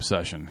is my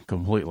obsession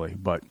completely,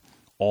 but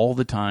all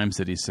the times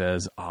that he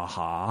says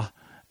 "aha"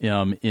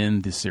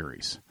 in the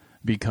series,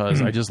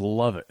 because I just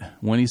love it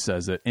when he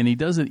says it, and he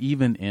does it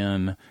even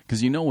in,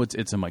 because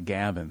it's a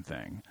McGavin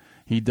thing.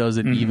 He does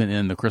it even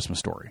in the Christmas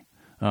Story.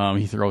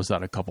 He throws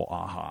out a couple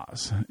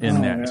ahas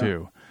in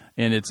too,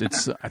 And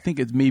it's I think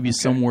it's maybe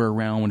somewhere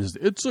around when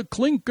it's a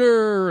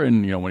clinker,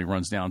 and when he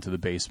runs down to the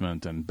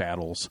basement and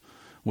battles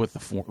with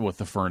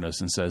the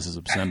furnace and says his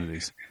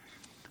obscenities.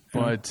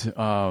 But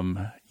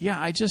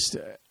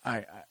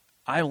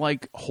I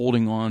like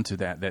holding on to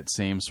that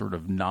same sort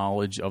of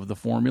knowledge of the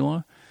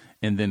formula.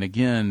 And then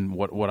again,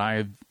 what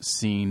I've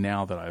seen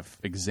now that I've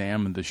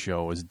examined the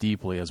show as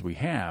deeply as we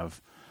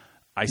have,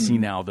 I see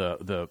now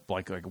the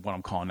like what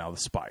I'm calling now the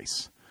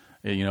spice.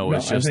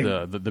 It's just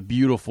the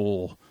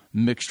beautiful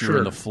mixture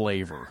and the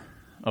flavor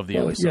of the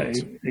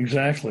episodes. Yeah,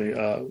 exactly.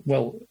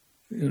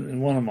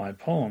 In one of my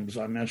poems,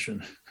 I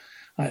mentioned,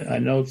 I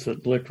note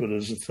that liquid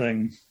is a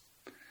thing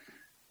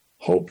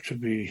hoped to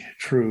be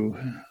true,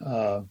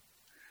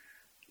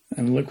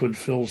 and liquid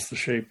fills the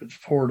shape it's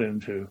poured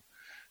into.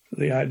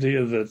 The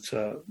idea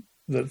that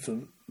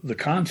the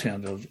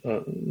content of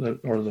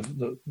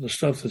the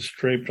stuff that's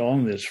draped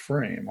on this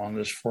frame, on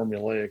this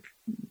formulaic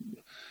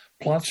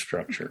plot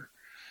structure,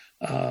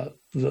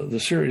 the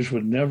series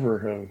would never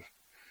have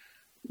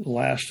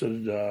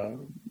lasted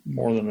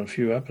more than a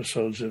few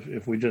episodes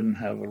if we didn't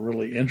have a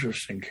really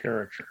interesting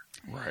character.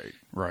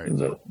 Right.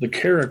 The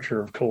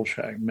character of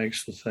Kolchak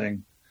makes the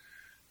thing,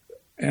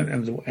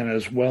 and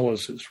as well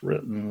as it's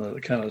written, the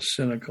kind of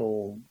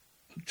cynical,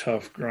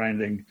 tough,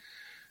 grinding,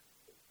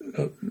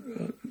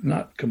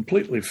 not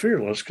completely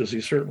fearless, because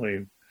he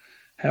certainly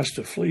has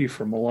to flee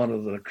from a lot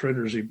of the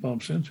critters he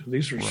bumps into.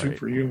 These are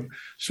superhuman,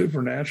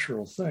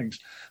 supernatural things.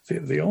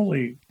 The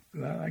only,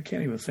 I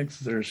can't even think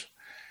that there's,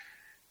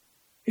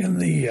 in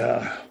the,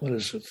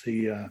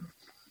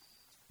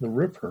 the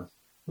Ripper,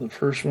 the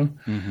first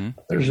one,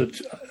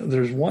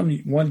 there's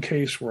one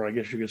case where I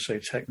guess you could say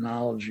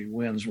technology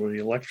wins, where he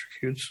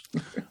electrocutes.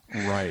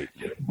 Right.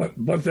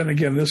 But then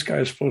again, this guy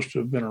is supposed to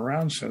have been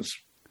around since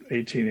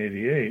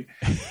 1888,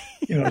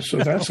 so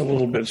that's a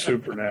little bit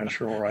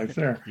supernatural right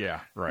there.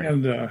 Yeah, right.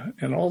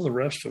 And all the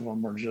rest of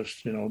them are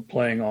just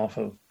playing off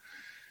of.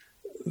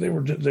 They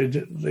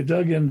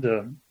dug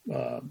into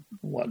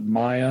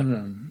Mayan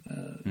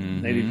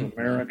and Native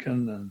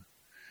American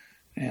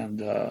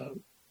and of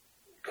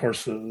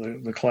course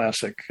the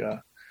classic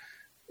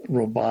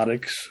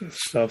robotics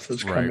stuff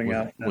that's coming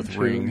out with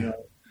Ring.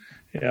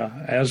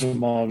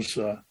 Asimov's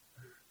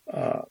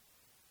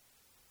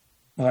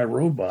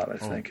iRobot, I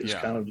think, is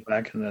kind of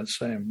back in that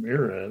same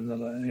era.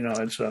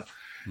 It's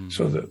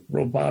so the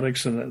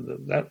robotics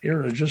and that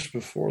era just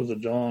before the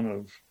dawn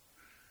of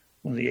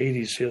when the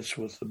 80s hits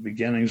with the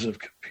beginnings of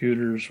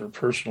computers or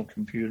personal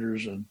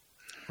computers and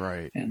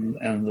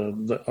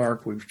the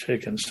arc we've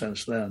taken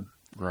since then.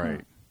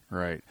 Right.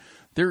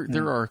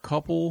 There are a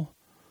couple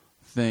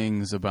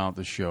things about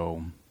the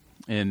show,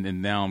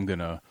 and now I'm going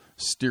to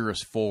steer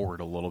us forward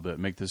a little bit,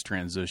 make this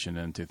transition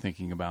into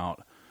thinking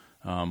about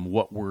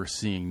what we're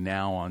seeing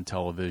now on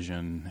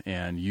television,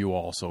 and you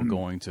also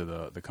going to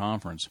the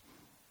conference.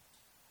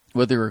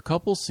 But there are a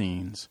couple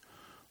scenes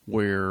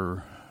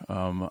where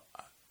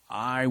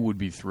I would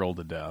be thrilled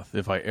to death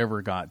if I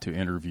ever got to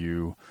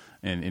interview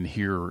and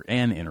hear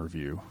an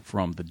interview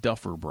from the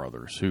Duffer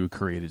Brothers, who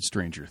created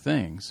Stranger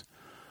Things,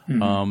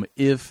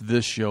 if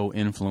this show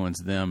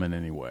influenced them in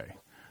any way.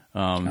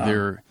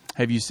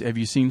 Have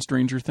you seen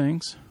Stranger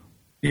Things?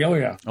 Oh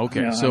yeah.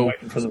 Okay, yeah, so I'm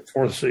waiting for the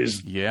fourth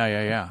season.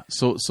 Yeah.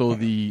 So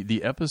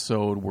the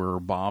episode where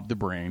Bob the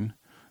Brain,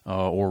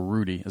 or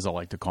Rudy, as I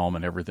like to call him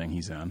in everything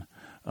he's in,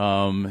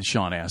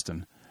 Sean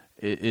Astin,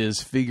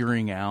 is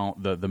figuring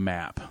out the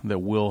map that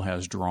Will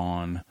has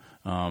drawn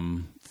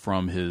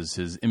from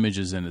his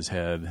images in his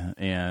head,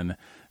 and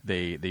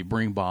they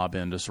bring Bob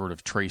in to sort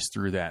of trace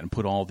through that and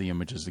put all the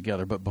images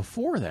together. But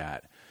before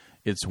that,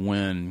 it's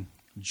when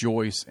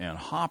Joyce and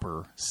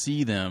Hopper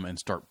see them and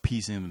start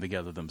piecing them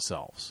together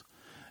themselves.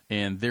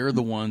 And they're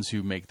the ones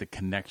who make the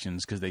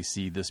connections because they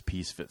see this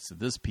piece fits to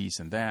this piece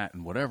and that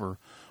and whatever.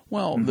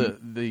 Well,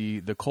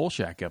 the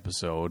Kolchak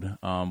episode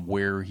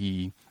where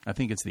I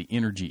think it's the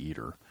Energy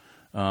Eater,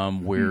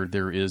 where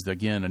there is,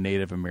 again, a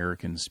Native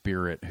American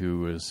spirit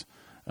who is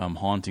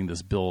haunting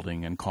this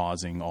building and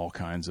causing all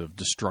kinds of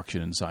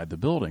destruction inside the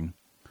building.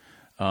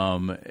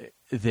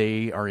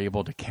 They are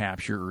able to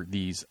capture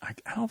these, I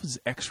don't know if it's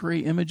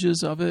X-ray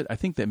images of it. I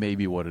think that may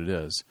be what it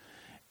is.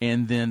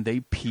 And then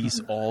they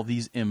piece all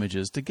these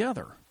images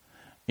together,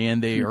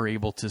 and they are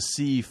able to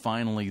see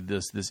finally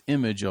this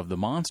image of the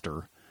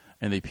monster,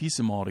 and they piece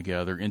them all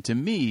together. And to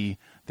me,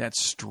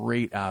 that's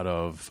straight out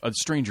of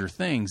Stranger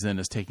Things. Then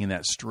is taking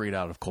that straight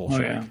out of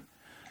Kolchak,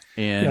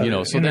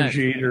 and so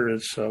Energy Eater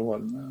is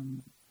what?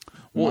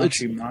 Well,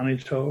 it's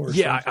Manito or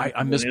something?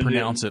 I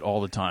mispronounce it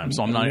all the time,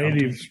 so I'm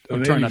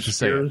trying not to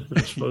say it.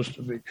 It's supposed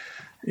to be.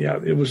 Yeah,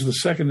 it was the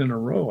second in a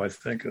row, I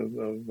think,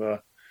 of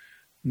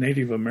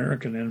Native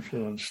American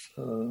influenced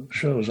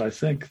shows. I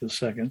think the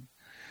second,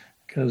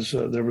 because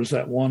there was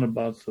that one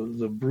about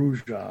the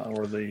Bruja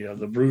or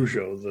the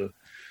Brujo, the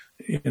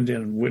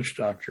Indian witch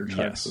doctor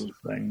type of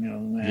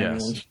thing.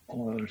 Animals,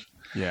 all others.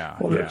 Yeah.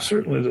 Well,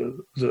 certainly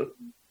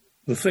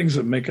the things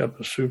that make up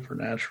a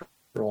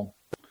supernatural.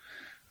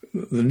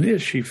 The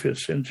niche he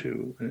fits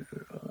into,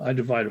 I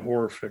divide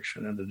horror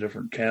fiction into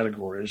different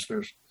categories.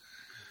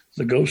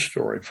 the ghost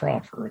story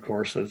proper. Of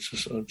course, that's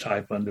just a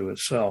type unto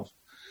itself.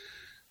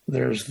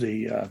 There's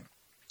the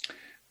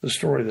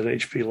story that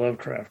H.P.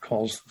 Lovecraft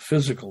calls the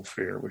physical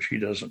fear, which he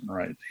doesn't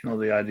write.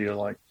 The idea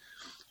like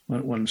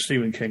when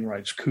Stephen King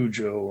writes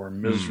Cujo or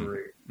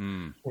Misery,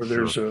 or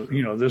there's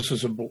this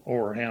is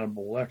or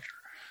Hannibal Lecter,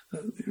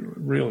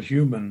 real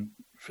human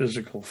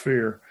physical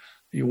fear.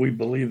 We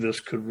believe this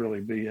could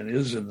really be and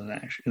is in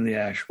the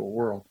actual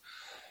world.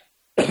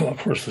 Of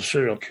course, the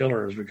serial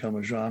killer has become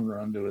a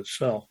genre unto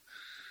itself.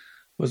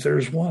 But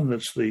there's one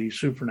that's the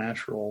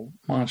supernatural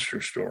monster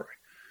story,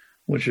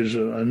 which is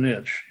a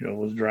niche,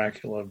 with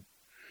Dracula,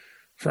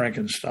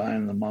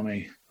 Frankenstein, the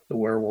Mummy, the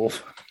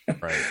werewolf,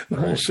 the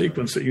whole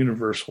sequence that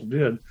Universal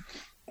did.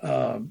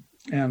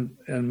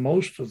 And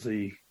most of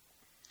the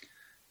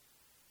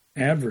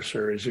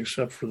adversaries,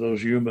 except for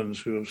those humans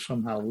who have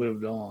somehow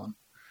lived on,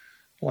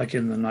 like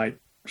in the Night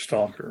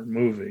Stalker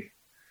movie,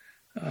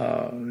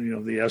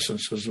 the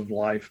essences of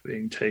life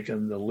being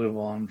taken to live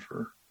on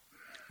for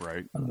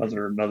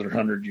another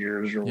 100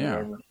 years or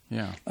whatever.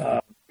 Yeah.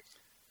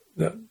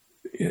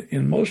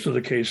 In most of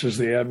the cases,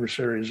 the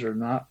adversaries are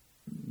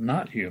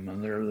not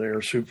human.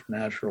 They're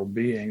supernatural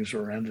beings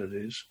or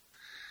entities.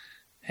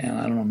 And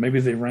I don't know, maybe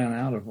they ran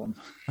out of them,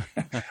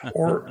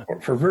 or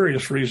for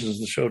various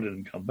reasons the show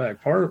didn't come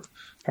back.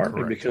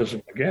 Partly because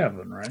of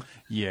McGavin, right?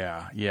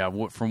 Yeah.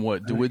 From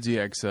what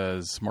Dawidziak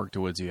says, Mark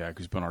Dawidziak,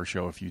 who's been on our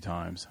show a few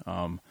times,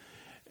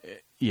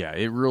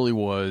 it really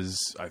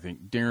was. I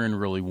think Darren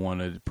really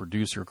wanted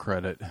producer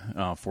credit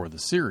for the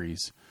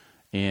series,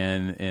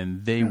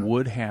 and they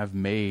would have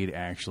made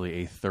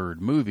actually a third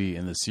movie,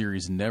 and the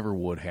series never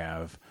would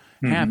have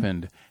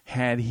happened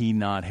had he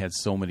not had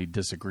so many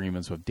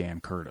disagreements with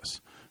Dan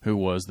Curtis, who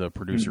was the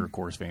producer, of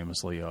course,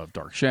 famously of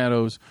Dark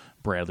Shadows.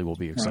 Bradley will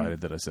be excited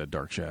that I said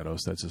Dark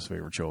Shadows. That's his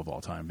favorite show of all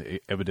time,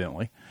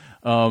 evidently.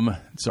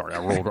 Sorry, I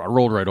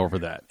rolled right over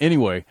that.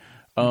 Anyway,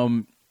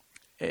 and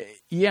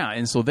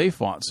so they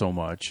fought so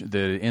much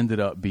that it ended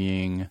up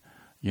being,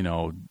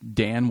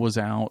 Dan was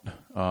out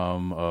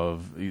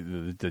of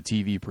the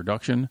TV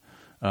production.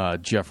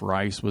 Jeff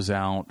Rice was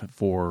out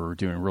for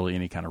doing really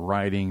any kind of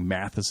writing.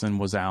 Matheson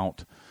was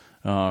out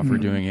for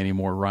doing any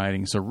more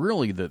writing. So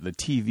really the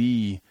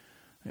TV,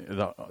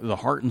 the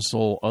heart and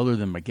soul other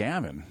than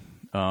McGavin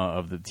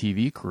of the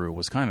TV crew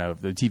was kind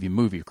of, the TV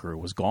movie crew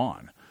was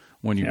gone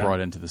when you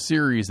brought into the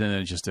series, and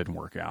it just didn't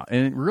work out.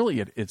 And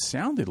it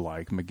sounded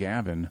like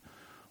McGavin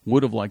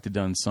would have liked to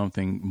done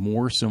something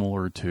more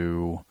similar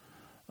to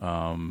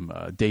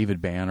David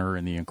Banner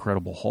and the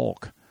Incredible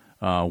Hulk,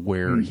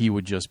 where he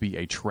would just be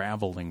a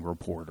traveling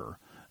reporter,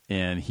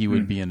 and he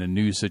would be in a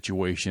new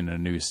situation in a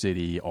new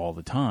city all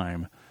the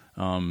time,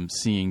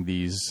 seeing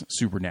these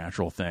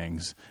supernatural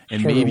things.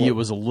 And maybe it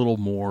was a little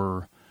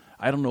more,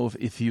 I don't know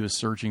if he was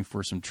searching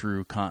for some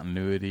true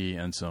continuity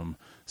and some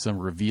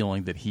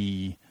revealing that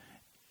he,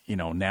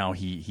 now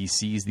he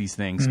sees these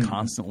things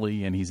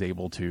constantly and he's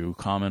able to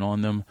comment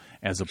on them,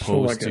 as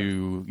opposed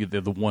to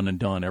the one and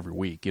done every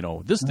week.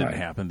 This didn't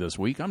happen this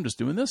week, I'm just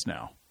doing this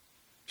now.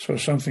 So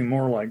something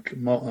more like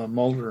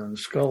Mulder and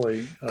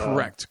Scully.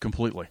 Correct,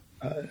 completely.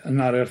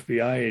 Not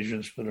FBI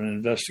agents, but an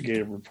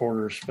investigative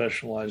reporter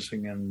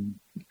specializing in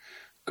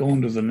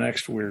going to the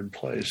next weird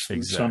place.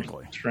 Exactly.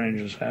 Something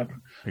strange has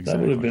happened. Exactly. That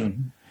would have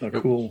been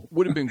a cool.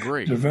 Would have been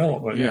great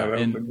development. Yeah, that would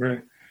have been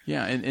great.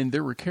 Yeah, and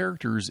there were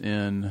characters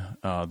in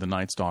the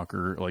Night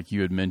Stalker, like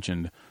you had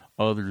mentioned,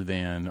 other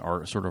than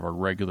our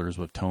regulars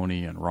with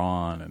Tony and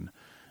Ron,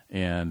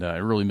 and I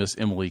really miss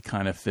Emily.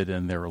 Kind of fit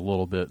in there a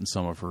little bit in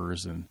some of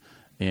hers,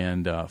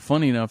 and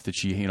funny enough that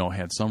she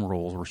had some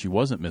roles where she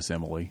wasn't Miss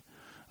Emily,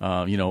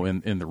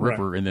 in the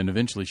Ripper, and then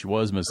eventually she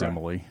was Miss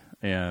Emily,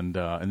 and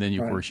then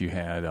of course you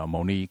had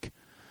Monique,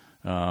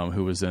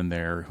 who was in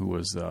there, who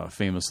was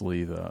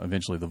famously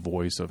eventually the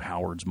voice of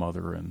Howard's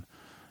mother and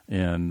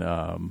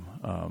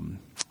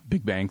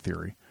Big Bang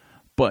Theory.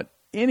 But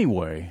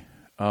anyway,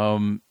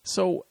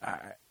 so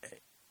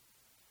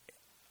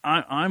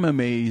I'm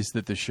amazed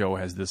that the show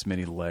has this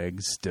many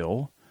legs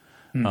still,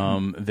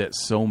 that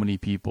so many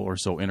people are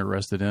so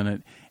interested in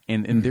it.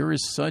 And there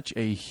is such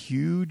a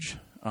huge,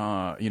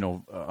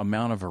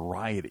 amount of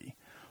variety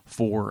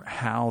for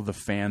how the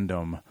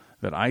fandom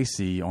that I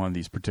see on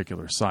these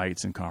particular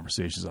sites and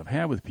conversations I've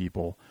had with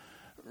people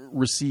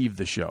receive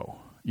the show.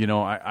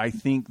 I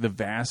think the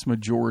vast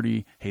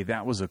majority, hey,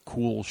 that was a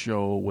cool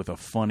show with a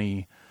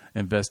funny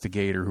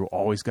investigator who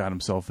always got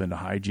himself into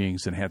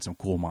hijinks and had some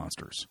cool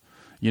monsters.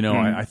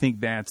 I think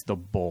that's the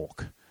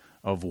bulk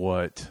of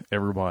what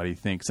everybody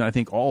thinks. And I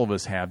think all of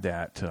us have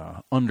that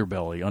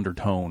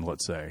undertone,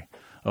 let's say,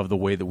 of the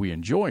way that we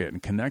enjoy it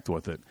and connect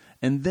with it.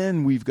 And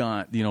then we've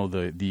got,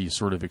 the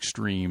sort of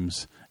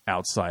extremes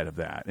outside of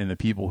that, and the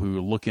people who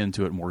look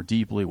into it more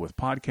deeply with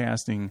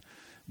podcasting,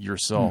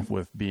 yourself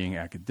with being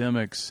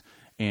academics,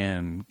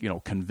 and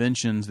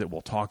conventions that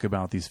will talk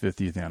about these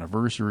 50th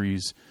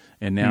anniversaries.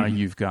 And now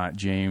you've got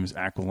James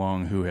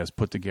Aquilung, who has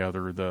put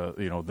together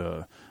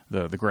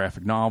the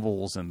graphic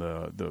novels and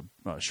the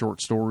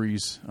short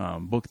stories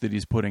book that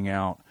he's putting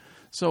out.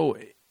 So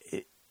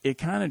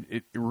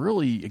it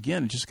really,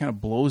 again, it just kind of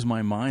blows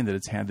my mind that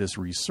it's had this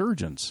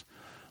resurgence.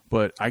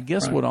 But I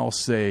guess what I'll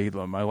say,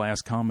 my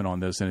last comment on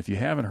this, and if you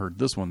haven't heard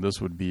this one, this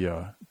would be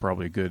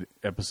probably a good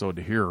episode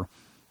to hear,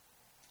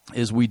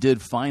 is we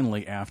did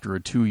finally, after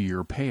a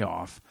 2-year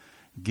payoff,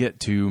 get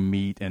to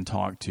meet and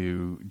talk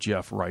to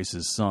Jeff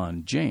Rice's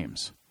son,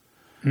 James.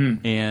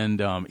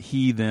 And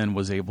he then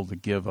was able to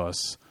give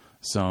us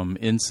some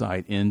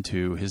insight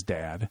into his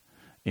dad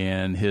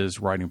and his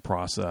writing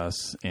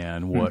process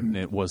and what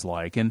it was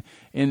like. And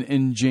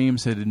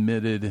James had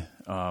admitted,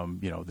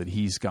 that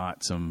he's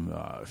got some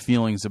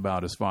feelings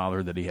about his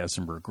father that he has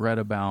some regret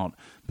about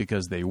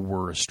because they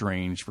were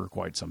estranged for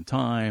quite some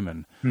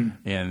time.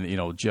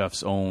 And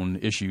Jeff's own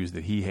issues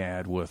that he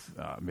had with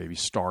maybe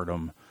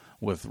stardom,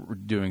 with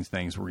doing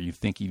things where you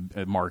think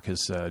Mark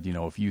has said,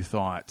 if you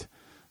thought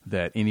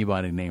that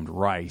anybody named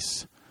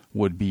Rice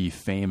would be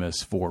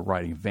famous for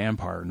writing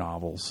vampire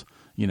novels,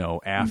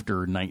 after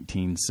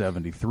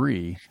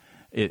 1973,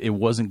 it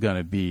wasn't going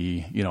to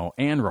be,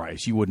 Anne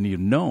Rice. You wouldn't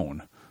even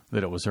known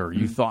that it was her.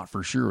 You thought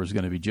for sure it was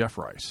going to be Jeff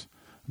Rice,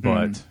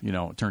 but,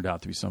 it turned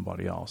out to be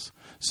somebody else.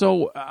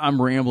 So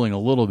I'm rambling a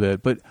little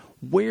bit, but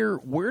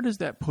where does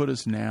that put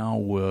us now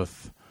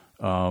with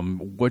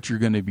what you're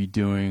going to be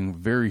doing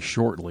very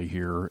shortly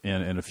here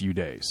in a few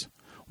days?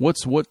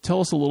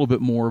 Tell us a little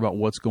bit more about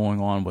what's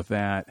going on with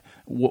that.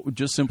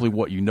 Just simply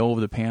what you know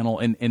of the panel,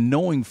 and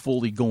knowing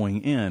fully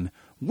going in,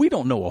 we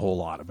don't know a whole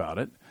lot about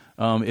it.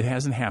 It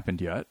hasn't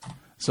happened yet.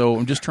 So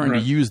I'm just trying to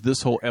use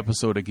this whole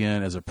episode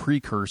again as a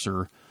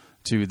precursor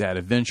to that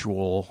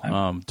eventual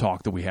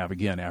talk that we have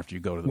again after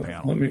you go to the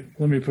panel.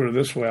 Let me put it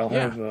this way. I'll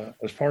have,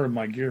 as part of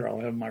my gear, I'll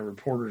have my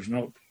reporter's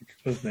notebook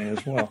with me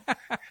as well.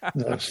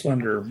 The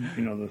slender,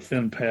 the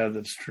thin pad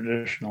that's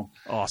traditional.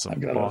 Awesome.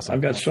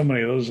 I've got so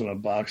many of those in a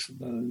box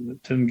that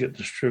didn't get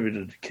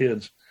distributed to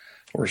kids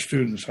or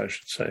students, I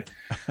should say.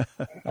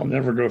 I'll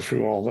never go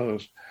through all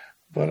those.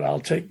 But I'll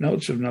take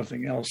notes if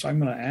nothing else.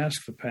 I'm going to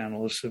ask the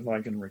panelists if I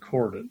can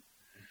record it.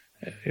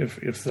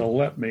 If they'll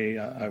let me,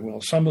 I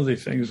will. Some of the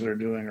things they're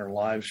doing are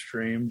live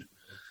streamed,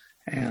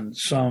 and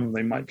some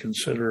they might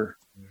consider,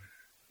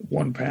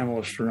 one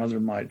panelist or another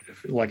might,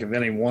 if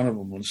any one of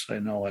them would say,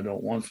 no, I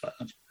don't want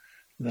that,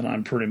 then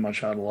I'm pretty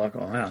much out of luck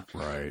on that.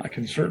 Right. I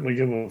can certainly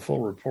give a full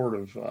report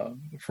of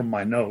from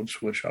my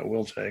notes, which I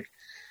will take,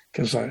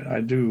 because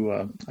I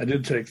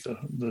did take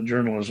the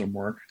journalism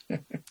work.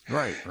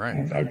 Right.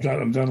 I've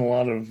done a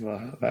lot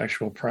of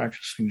actual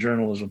practicing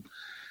journalism.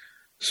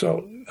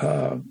 So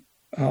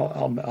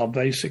I'll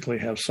basically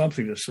have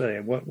something to say.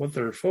 What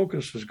their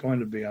focus is going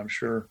to be, I'm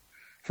sure,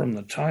 from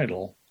the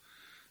title,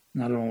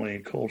 not only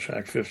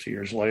Kolchak 50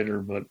 years later,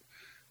 but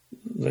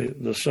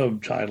the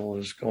subtitle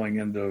is going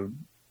into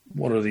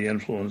what are the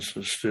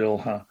influences still,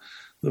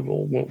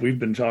 what we've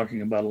been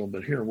talking about a little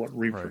bit here, what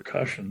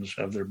repercussions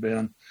have there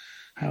been,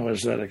 how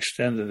has that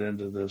extended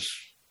into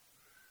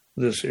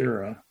this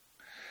era.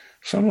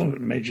 Some of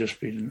it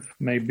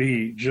may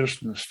be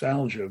just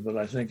nostalgia, but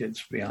I think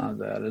it's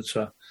beyond that. It's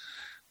a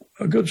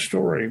good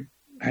story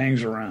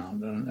hangs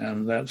around,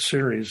 and that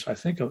series, I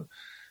think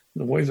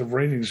the way the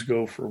ratings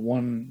go for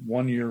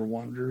one-year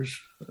wonders,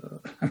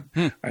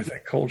 I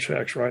think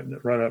Kolchak's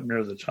right up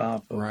near the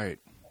top. Right.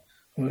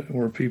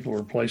 Where people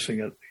are placing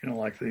it,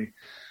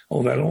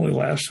 that only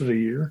lasted a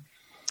year.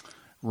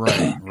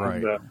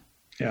 Right.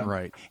 Yeah.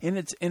 Right.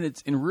 And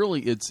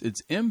really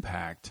its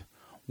impact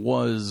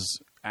was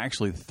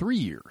actually 3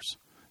 years.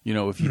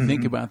 If you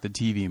think about the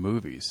TV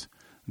movies,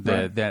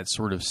 that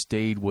sort of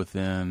stayed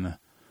within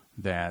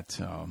that,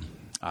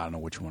 I don't know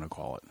what you want to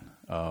call it.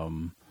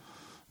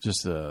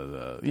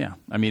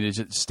 It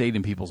just stayed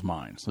in people's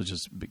minds. Let's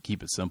just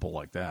keep it simple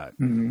like that.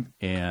 Mm-hmm.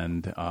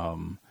 And,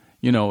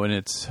 and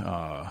it's,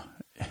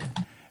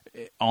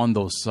 on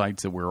those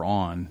sites that we're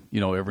on,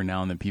 every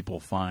now and then people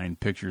find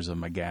pictures of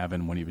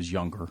McGavin when he was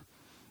younger,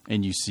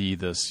 and you see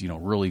this,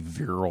 really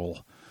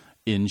virile,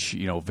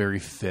 very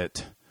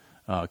fit,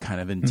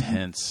 kind of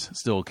intense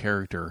still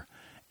character.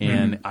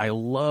 And I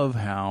love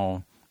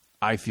how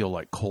I feel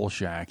like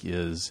Kolchak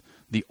is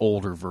the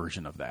older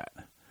version of that.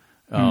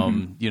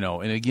 And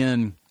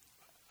again,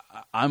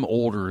 I'm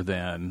older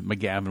than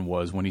McGavin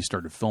was when he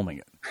started filming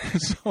it.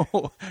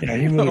 So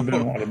he would have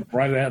been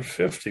right at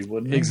 50,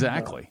 wouldn't he?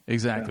 Exactly.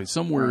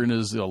 Somewhere in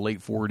his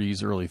late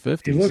 40s, early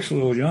 50s. He looks a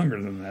little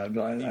younger than that.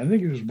 But I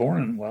think he was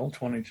born in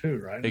 22,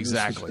 right?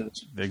 Exactly.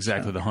 The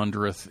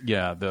 100th.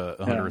 Yeah, the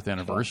 100th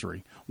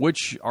anniversary,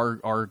 which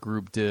our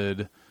group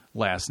did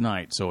last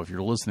night. So if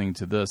you're listening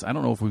to this, I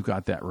don't know if we've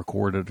got that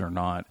recorded or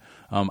not.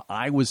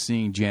 I was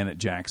seeing Janet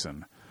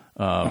Jackson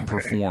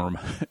perform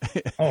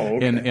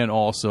and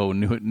also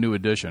New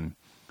Edition,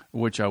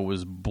 which I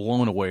was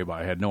blown away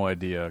by. I had no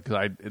idea,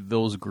 because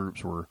those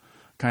groups were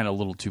kind of a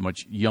little too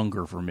much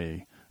younger for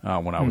me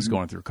when I was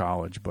going through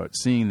college. But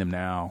seeing them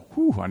now,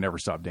 I never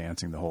stopped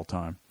dancing the whole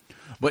time.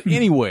 But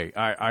anyway,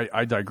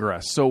 I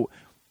digress. So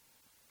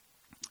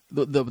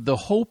the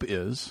hope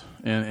is,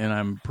 and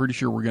I'm pretty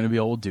sure we're going to be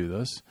able to do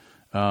this,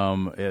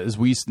 as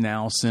we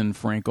now send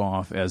Frank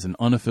off as an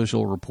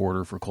unofficial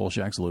reporter for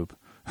Kolchak's Loop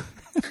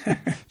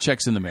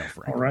Checks in the mail,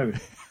 Frank. All right.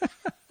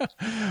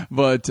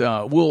 But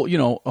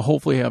we'll,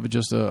 hopefully have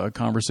just a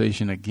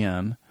conversation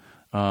again,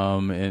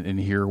 and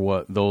hear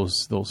what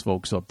those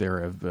folks up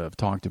there have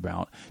talked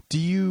about. Do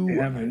you?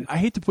 Yeah, I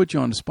hate to put you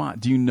on the spot.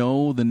 Do you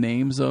know the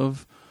names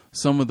of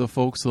some of the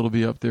folks that'll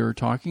be up there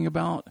talking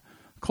about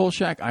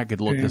Kolchak? I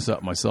could look this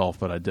up myself,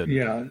 but I didn't.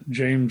 Yeah,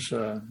 James.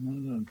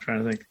 I'm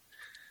trying to think.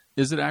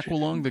 Is it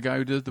Aquilung, the guy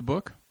who did the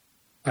book?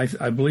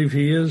 I believe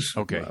he is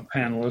Okay. a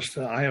panelist.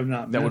 I have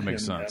not met That would him make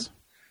sense.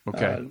 yet.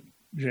 Okay.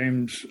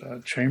 James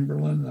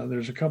Chamberlain.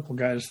 There's a couple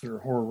guys that are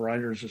Horror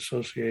Writers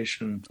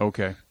Association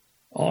Okay.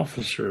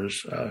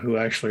 officers who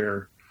actually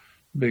are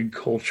big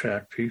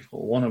Kolchak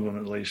people. One of them,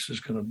 at least, is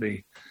going to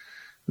be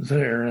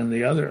there. And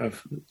the other,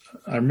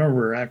 I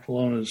remember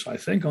Aquilon is, I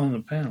think, on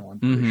the panel. I'm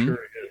pretty sure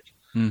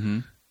he is. Mm-hmm.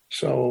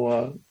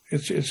 So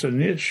it's a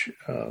niche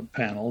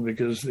panel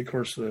because, of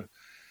course, the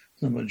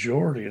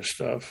majority of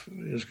stuff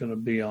is going to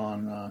be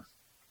on.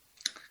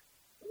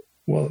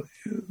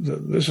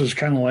 This is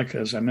kind of like,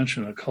 as I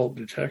mentioned, occult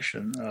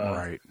detection,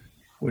 Right.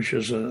 which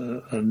is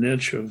a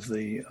niche of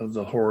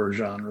the horror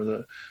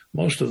genre.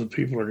 Most of the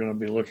people are going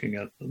to be looking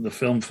at the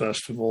film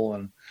festival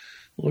and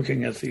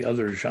looking at the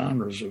other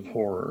genres of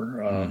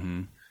horror,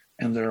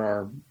 and there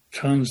are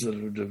tons that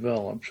have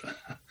developed,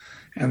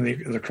 and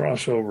the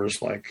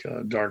crossovers like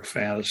dark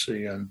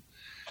fantasy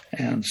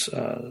and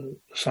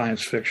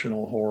science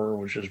fictional horror,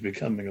 which is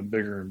becoming a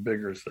bigger and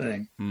bigger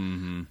thing.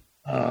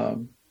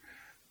 Mm-hmm.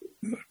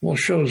 Well,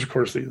 shows, of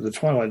course, the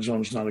Twilight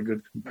Zone is not a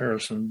good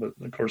comparison, but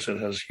of course it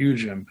has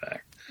huge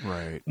impact.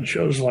 Right. And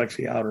shows like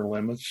The Outer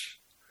Limits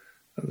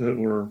that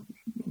were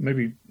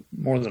maybe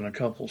more than a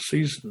couple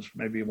seasons,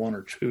 maybe one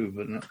or two,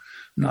 but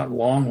not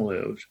long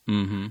lived.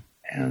 Mm-hmm.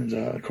 And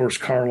of course,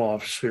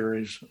 Karloff's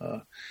series.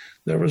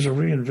 There was a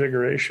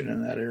reinvigoration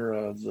in that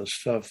era of the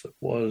stuff that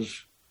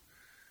was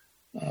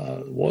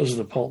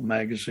the pulp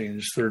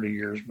magazines 30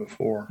 years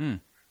before.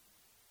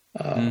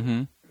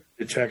 Mm-hmm.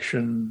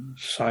 Detection,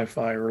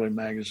 sci-fi early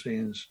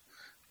magazines,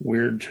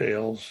 Weird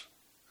Tales,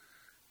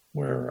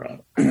 where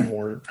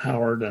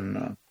Howard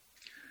and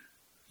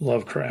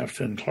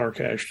Lovecraft and Clark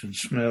Ashton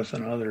Smith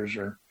and others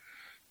are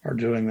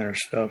doing their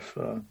stuff.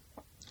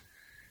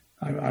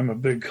 I'm a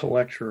big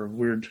collector of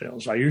Weird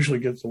Tales. I usually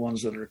get the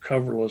ones that are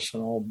coverless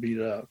and all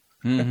beat up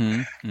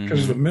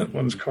because the mint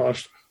ones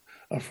cost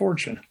a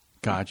fortune.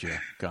 Gotcha.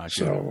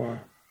 So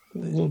a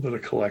little bit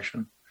of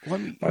collection.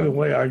 By the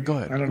way, go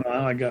ahead. I don't know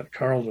how I got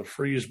Carl to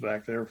freeze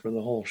back there for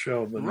the whole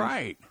show, but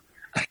Right.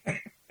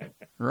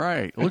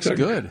 Right. Looks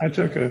good. I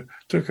took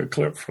a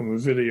clip from a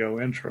video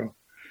intro.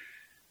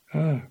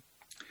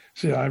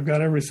 See, I've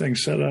got everything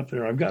set up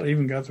there.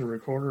 Even got the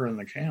recorder and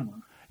the camera.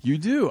 You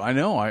do. I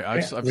know.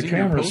 I've The seen your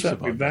camera posts set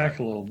about me back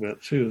that. a little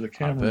bit too. The I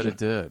camera. bet it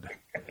did.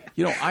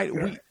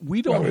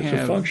 We don't it's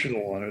have a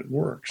functional one. It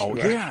works. Oh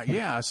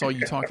yeah. I saw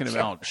you talking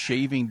about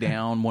shaving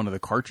down one of the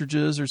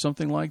cartridges or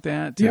something like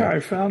that. I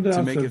found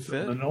out make that it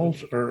fit? the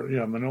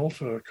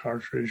Minolta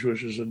cartridge,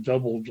 which is a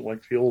doubled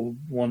like the old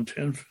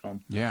 110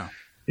 film. Yeah.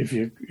 If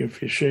you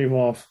shave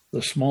off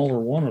the smaller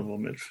one of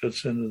them, it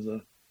fits into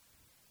the.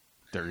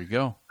 There you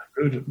go.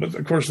 But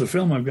of course, the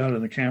film I've got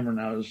in the camera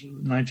now is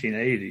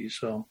 1980,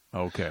 so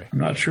Okay. I'm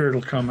not sure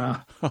it'll come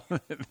out.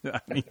 I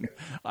mean,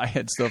 I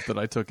had stuff that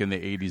I took in the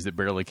 80s that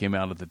barely came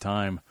out at the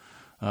time.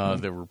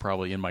 That were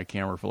probably in my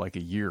camera for like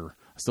a year.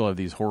 I still have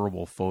these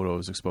horrible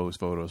exposed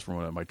photos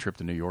from my trip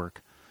to New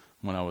York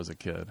when I was a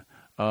kid.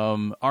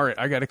 All right,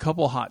 I got a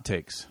couple hot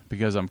takes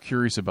because I'm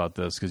curious about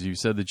this because you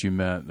said that you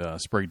met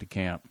Sprague de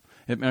Camp.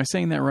 Am I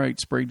saying that right?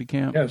 Sprague de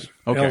Camp? Yes.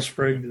 Okay. L.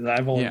 Sprague.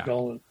 I've always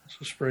called it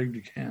Sprague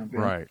de Camp.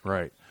 Yeah.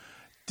 Right.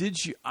 Did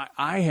you?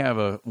 I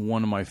have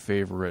one of my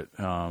favorite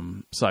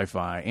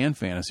sci-fi and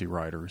fantasy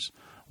writers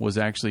was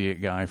actually a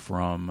guy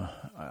from,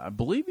 I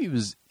believe he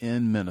was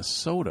in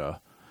Minnesota,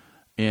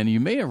 and you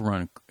may have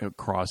run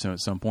across him at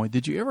some point.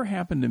 Did you ever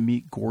happen to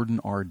meet Gordon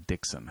R.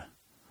 Dixon?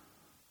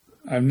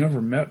 I've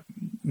never met.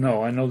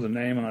 No, I know the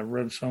name and I've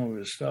read some of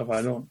his stuff.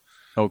 I don't.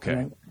 Okay.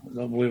 I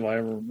don't believe I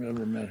ever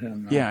met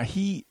him. No. Yeah,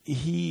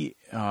 he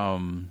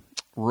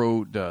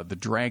wrote the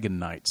Dragon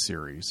Knight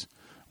series,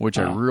 which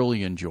I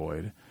really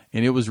enjoyed.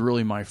 And it was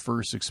really my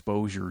first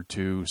exposure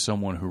to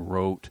someone who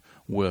wrote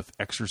with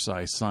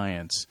exercise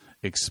science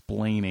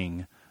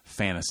explaining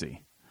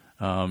fantasy.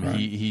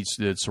 He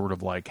did sort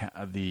of like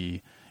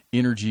the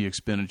energy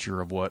expenditure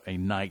of what a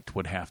knight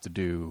would have to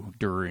do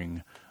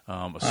during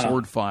a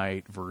sword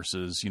fight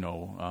versus,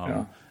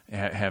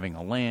 having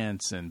a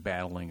lance and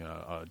battling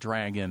a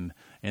dragon.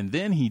 And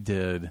then he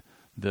did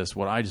this,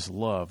 what I just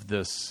love,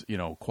 this,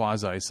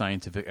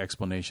 quasi-scientific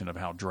explanation of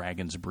how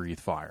dragons breathe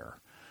fire.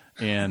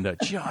 And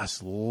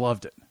just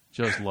loved it.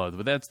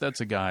 But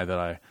that's a guy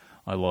that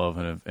I love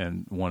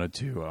and wanted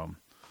to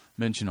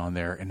mention on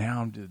there. And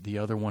now the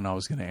other one I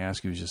was going to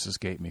ask you just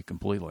escaped me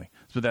completely.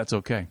 But that's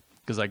okay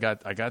because I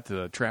got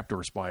the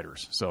trapdoor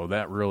spiders. So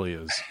that really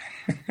is.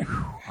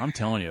 I'm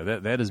telling you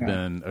that has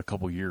been a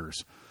couple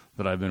years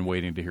that I've been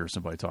waiting to hear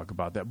somebody talk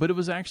about that. But it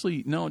was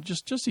actually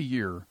just a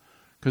year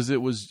because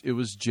it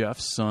was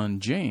Jeff's son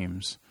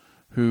James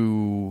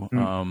who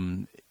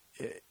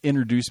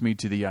introduced me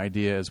to the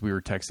idea as we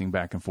were texting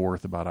back and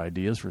forth about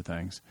ideas for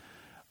things.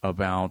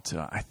 About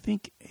I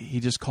think he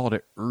just called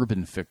it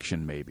urban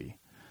fiction, maybe.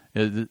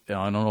 I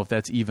don't know if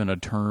that's even a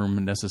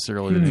term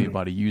necessarily that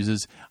anybody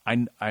uses.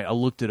 I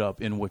looked it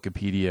up in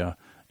Wikipedia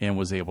and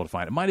was able to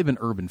find it. It might have been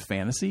urban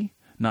fantasy,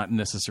 not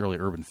necessarily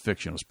urban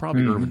fiction. It was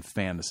probably urban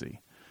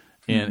fantasy.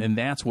 And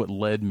that's what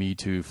led me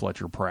to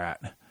Fletcher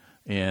Pratt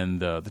and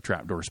the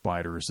Trapdoor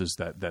Spiders, is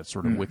that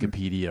sort of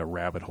Wikipedia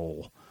rabbit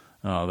hole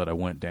that I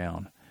went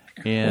down.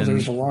 And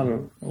there's a lot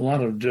of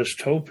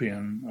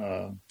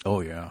dystopian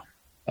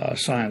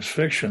science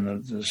fiction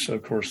that is,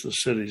 of course, the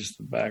city's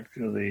back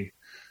to the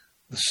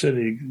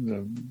city,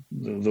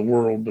 the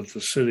world, but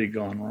the city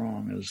gone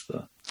wrong is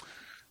the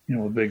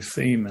a big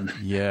theme in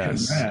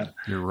that.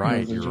 You're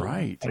right. You're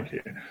right.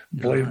 Like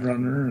Blade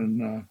Runner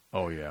and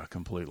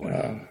completely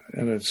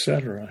and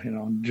etc.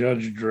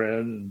 Judge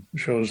Dredd and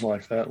shows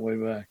like that way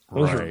back.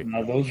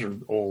 Those are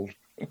old.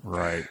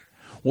 Right.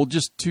 Well,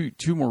 just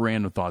two more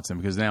random thoughts then,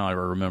 because now I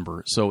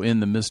remember. So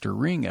in the Mr.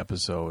 Ring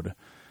episode,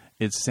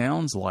 it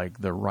sounds like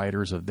the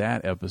writers of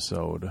that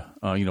episode,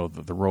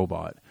 the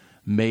robot,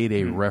 made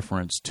a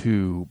reference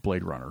to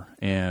Blade Runner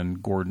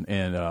and Gordon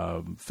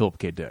and Philip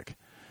K. Dick,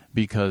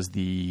 because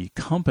the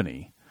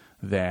company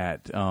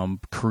that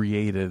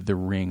created the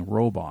Ring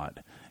robot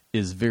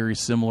is very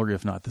similar,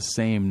 if not the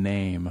same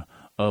name,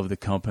 of the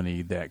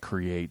company that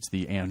creates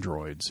the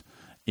androids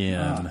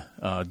in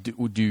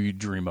Do You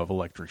Dream of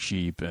Electric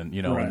Sheep, and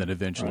and then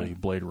eventually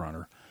Blade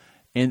Runner.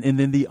 And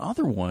then the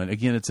other one,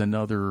 again, it's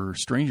another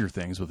Stranger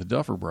Things with the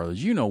Duffer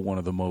Brothers. One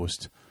of the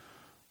most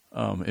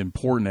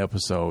important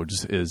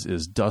episodes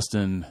is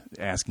Dustin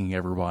asking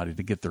everybody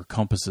to get their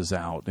compasses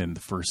out in the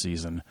first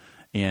season.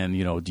 And,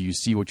 do you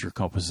see what your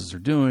compasses are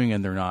doing?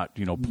 And they're not,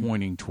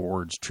 pointing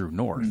towards true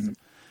north.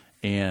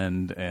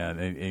 And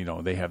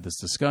they have this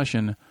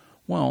discussion.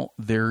 Well,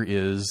 there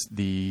is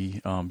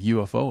the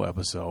UFO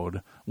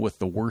episode with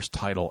the worst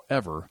title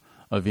ever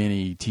of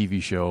any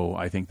TV show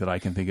I think that I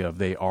can think of.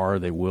 They are,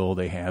 they will,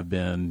 they have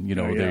been,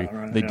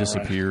 they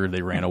disappeared,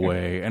 they ran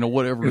away, and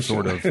whatever it's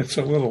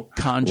a little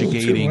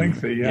conjugating,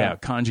 lengthy,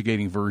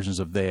 conjugating versions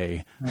of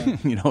they,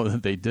 that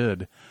they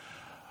did.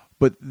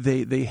 But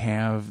they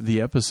have the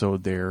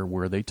episode there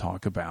where they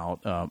talk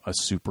about a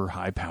super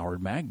high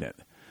powered magnet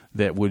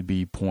that would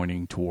be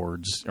pointing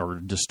towards or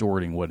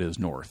distorting what is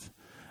north.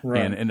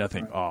 Right. And I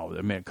think, oh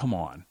man, come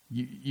on,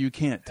 you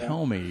can't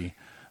tell me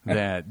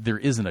that there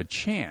isn't a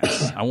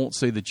chance. I won't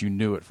say that you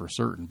knew it for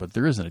certain, but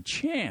there isn't a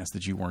chance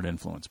that you weren't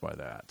influenced by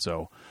that.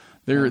 So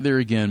there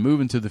again,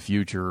 moving to the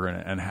future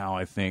and how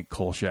I think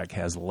Kolchak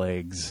has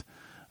legs.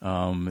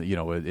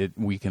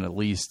 We can at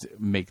least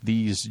make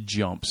these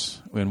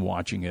jumps in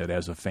watching it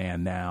as a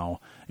fan now,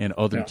 and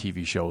other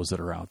TV shows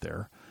that are out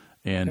there.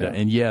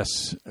 And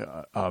yes,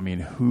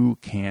 who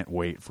can't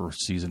wait for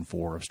season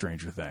 4 of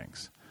Stranger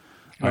Things?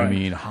 Right. I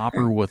mean,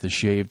 Hopper with a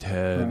shaved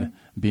head,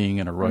 being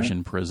in a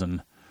Russian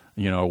prison,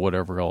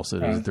 whatever else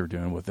it is that they're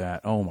doing with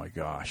that. Oh my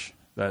gosh,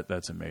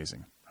 that's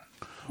amazing.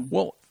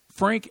 Well,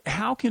 Frank,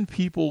 how can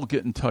people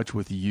get in touch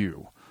with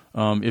you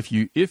if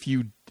you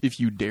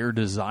dare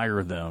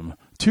desire them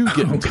to get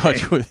in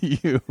touch with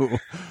you?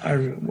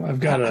 I've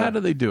got how do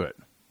they do it?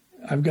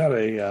 I've got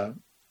a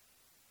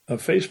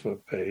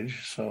Facebook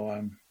page, so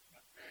I'm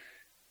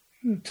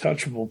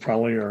touchable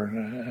probably,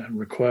 or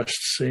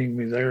requests seeing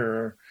me there.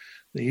 Or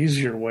the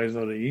easier way,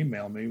 though, to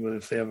email me, but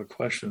if they have a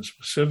question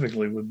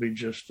specifically, would be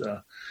just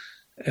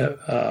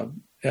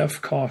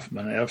F.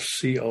 Kaufman,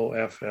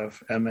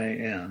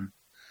 FCOFFMAN,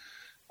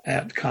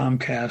 at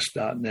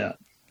Comcast.net.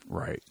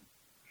 Right.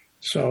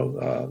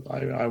 So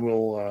I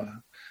will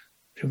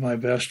do my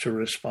best to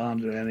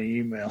respond to any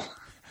email.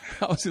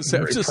 I was going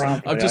to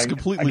say, I've just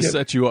completely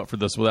set you up for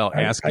this without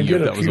asking you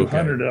if that was okay. I get a few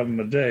hundred of them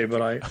a day,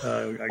 but I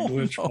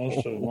glitch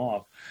most of them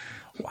off.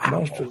 Wow.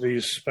 Most of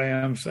these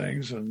spam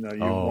things, and you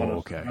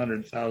want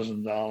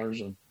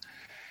 $100,000,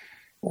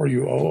 or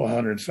you owe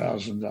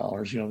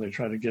 $100,000. They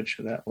try to get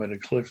you that way to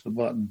click the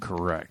button.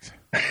 Correct.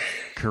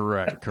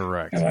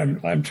 And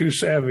I'm too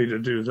savvy to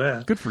do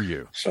that. Good for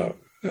you. So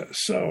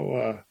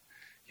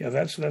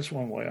that's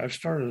one way. I've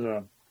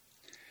started.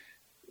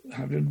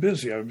 I've been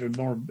busy. I've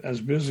been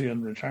as busy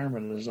in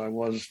retirement as I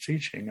was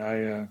teaching.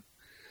 I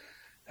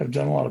have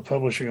done a lot of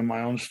publishing of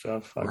my own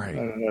stuff. I've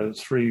had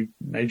 3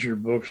 major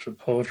books of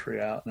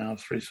poetry out now,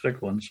 3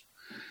 thick ones.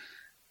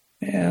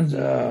 And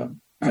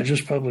I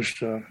just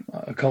published a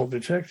Occult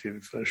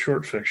Detective, a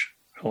short fiction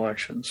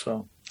collection.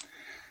 So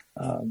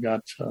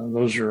got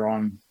those are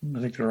on, I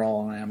think they're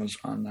all on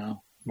Amazon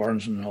now,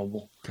 Barnes &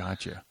 Noble.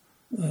 Gotcha.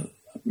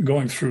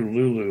 Going through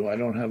Lulu. I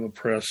don't have a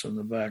press in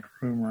the back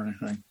room or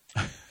anything.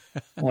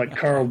 Like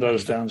Carl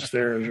does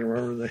downstairs,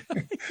 or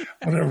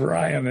whatever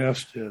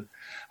INS did.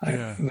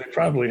 They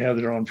probably had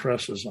their own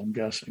presses, I'm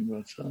guessing.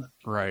 But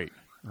Right.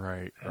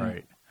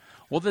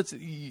 Well,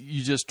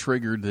 you just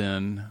triggered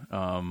then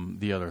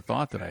the other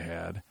thought that I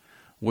had,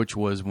 which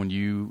was when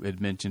you had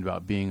mentioned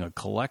about being a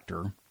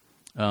collector.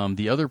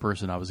 The other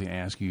person I was going to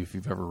ask you if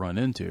you've ever run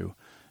into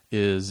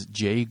is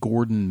J.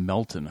 Gordon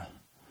Melton.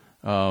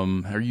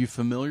 Are you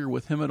familiar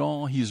with him at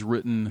all? He's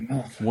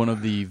written one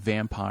of the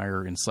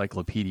vampire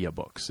encyclopedia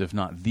books, if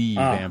not the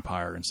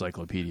vampire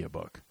encyclopedia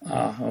book.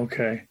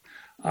 Okay.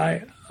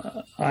 I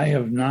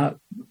have not.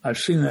 I've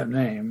seen that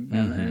name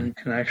in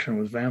connection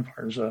with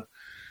vampires. A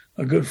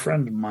good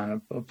friend of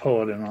mine, a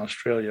poet in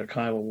Australia,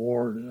 Kyla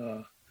Ward,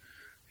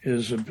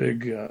 is a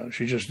big.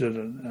 She just did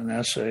an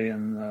essay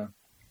in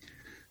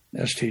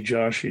S.T.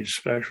 Joshi's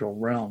Spectral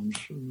Realms,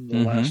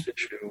 the last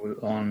issue,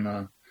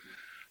 on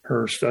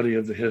her study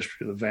of the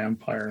history of the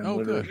vampire in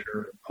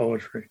literature and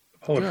poetry.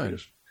 Poetry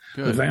is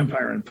the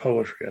vampire in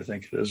poetry, I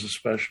think it is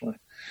especially.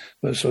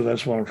 But so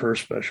that's one of her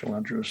special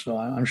interests. So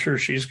I'm sure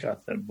she's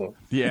got that book.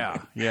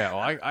 Yeah. Well,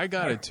 I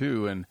got it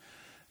too.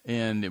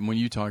 And when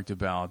you talked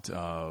about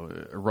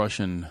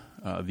Russian,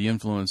 the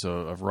influence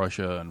of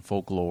Russia and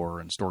folklore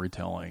and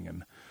storytelling,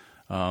 and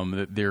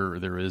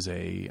there is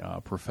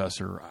a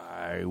professor,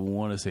 I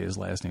want to say his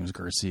last name is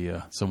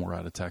Garcia, somewhere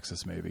out of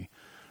Texas maybe,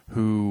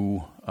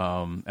 who,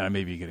 and I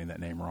may be getting that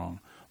name wrong,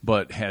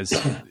 but has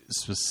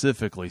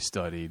specifically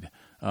studied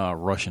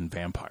Russian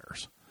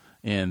vampires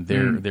and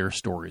their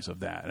stories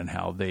of that and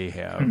how they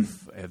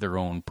have their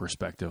own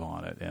perspective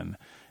on it.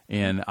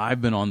 And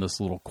I've been on this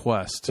little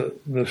quest.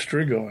 The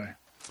Strigoi.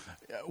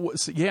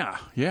 Yeah.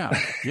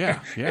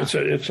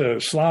 It's a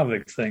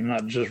Slavic thing,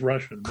 not just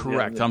Russian.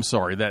 Correct. Yeah, I'm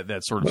sorry.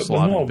 That sort of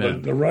Slavic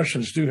bent. But the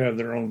Russians do have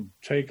their own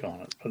take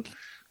on it. But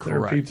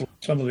there are people,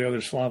 some of the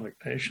other Slavic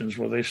nations,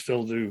 where they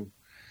still do.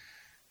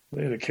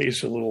 They had a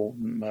case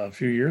a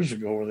few years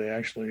ago where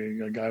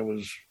a guy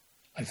was,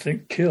 I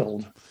think,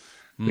 killed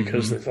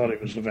because they thought he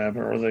was a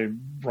vampire, or they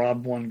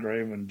robbed one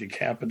grave and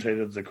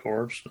decapitated the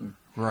corpse, and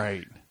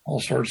all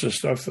sorts of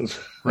stuff.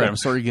 I'm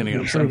sorry,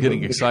 I'm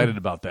getting excited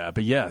about that,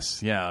 but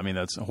yes, I mean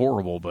that's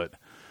horrible, but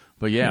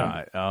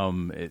yeah.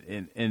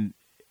 And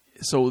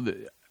so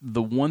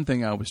the one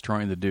thing I was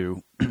trying to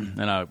do,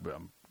 and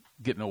I'm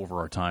getting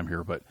over our time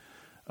here, but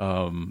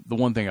the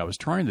one thing I was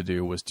trying to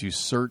do was to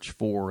search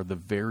for the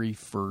very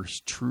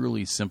first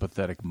truly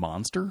sympathetic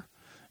monster,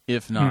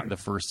 if not the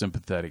first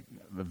sympathetic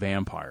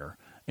vampire.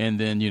 And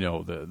then,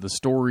 the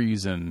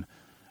stories and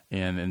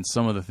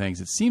some of the things,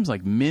 it seems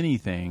like many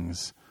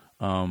things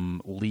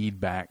lead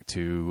back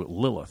to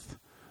Lilith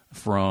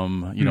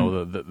from,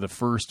 the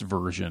first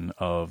version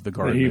of the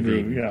Garden of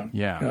Eden.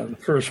 Yeah, the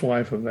first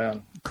wife of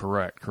Adam.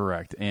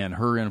 Correct. And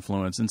her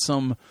influence, and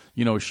some,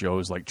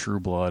 shows like True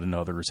Blood and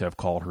others have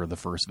called her the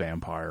first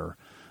vampire.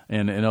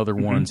 And other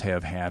ones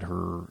have had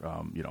her,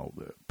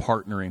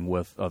 partnering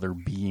with other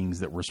beings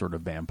that were sort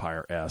of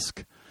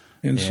vampire-esque.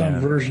 In some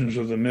versions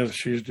of the myth,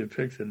 she's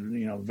depicted,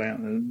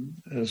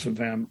 as a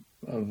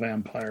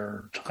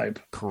vampire type.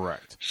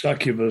 Correct.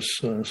 Succubus,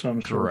 some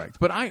sort. Correct.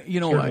 But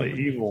certainly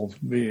evil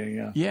being.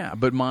 Yeah. Yeah,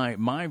 but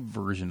my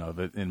version of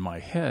it, in my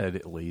head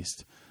at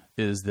least,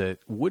 is that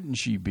wouldn't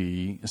she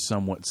be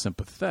somewhat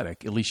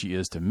sympathetic? At least she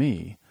is to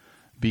me.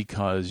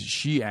 Because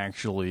she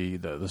actually,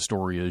 the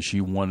story is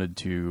she wanted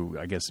to,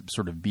 I guess,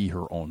 sort of be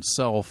her own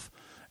self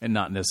and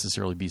not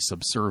necessarily be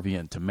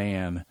subservient to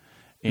man.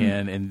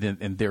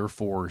 And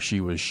therefore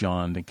she was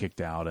shunned and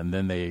kicked out. And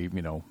then they,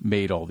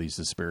 made all these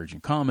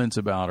disparaging comments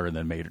about her and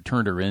then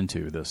turned her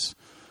into this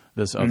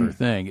other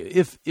thing.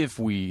 If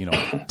we,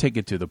 take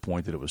it to the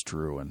point that it was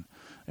true and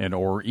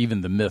or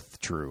even the myth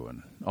true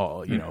and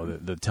all,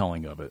 the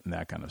telling of it and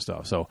that kind of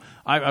stuff. So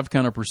I've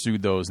kind of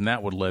pursued those, and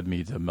that would lead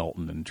me to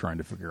Melton and trying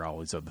to figure out all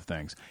these other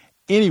things.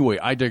 Anyway,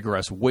 I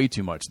digress way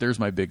too much. There's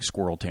my big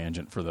squirrel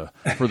tangent for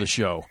the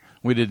show.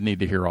 We didn't need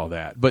to hear all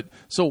that. But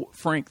so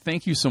Frank,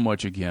 thank you so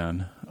much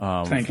again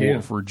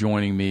for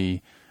joining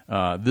me.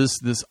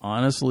 This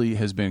honestly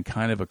has been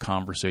kind of a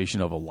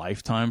conversation of a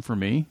lifetime for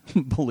me,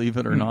 believe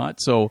it or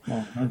not. So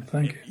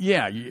thank you.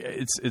 Yeah,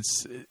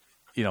 it's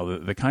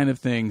the kind of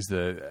things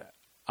that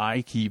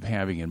I keep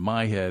having in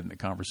my head and the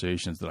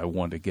conversations that I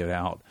want to get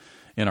out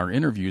in our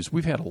interviews.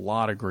 We've had a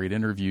lot of great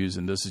interviews,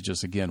 and this is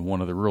just, again, one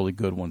of the really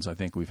good ones I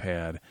think we've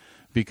had,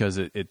 because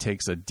it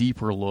takes a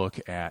deeper look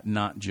at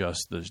not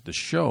just the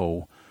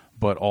show,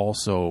 but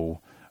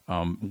also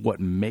what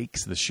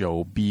makes the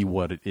show be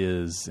what it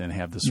is and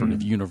have this sort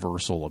of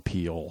universal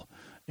appeal.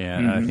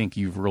 And I think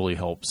you've really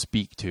helped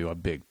speak to a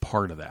big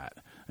part of that.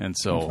 And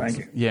so, thank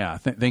you. Yeah,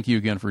 thank you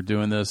again for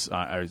doing this.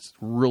 I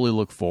really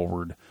look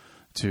forward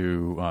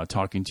to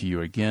talking to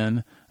you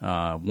again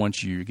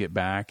once you get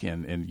back,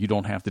 and you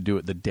don't have to do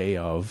it the day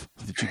of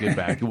that you get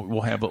back.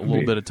 We'll have a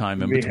little bit of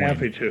time in between. Be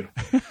happy to.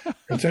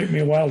 It'll take me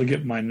a while to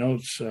get my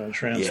notes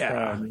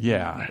transcribed.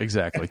 Yeah,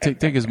 exactly.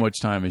 Take as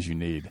much time as you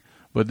need.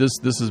 But this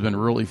has been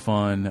really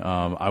fun.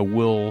 I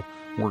will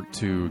work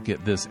to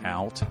get this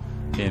out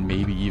and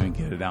maybe even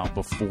get it out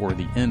before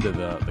the end of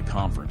the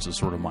conference is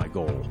sort of my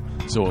goal.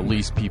 So at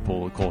least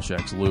people at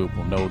Kolchak's Loop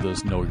will know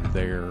this, know you're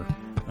there.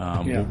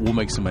 We'll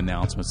make some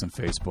announcements on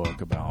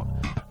Facebook about,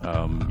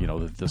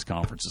 that this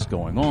conference is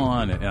going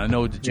on. And I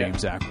know that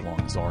James Aquilon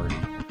has already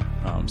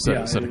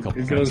said a couple of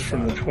things. It goes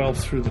from the 12th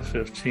through the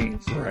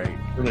 15th. Right.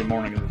 Early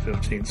morning of the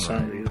 15th,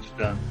 Sunday, it's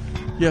done.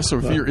 Yeah, so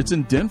it's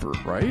in Denver,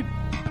 right?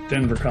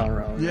 Denver,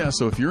 Colorado. Yeah,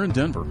 so if you're in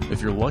Denver,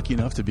 if you're lucky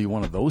enough to be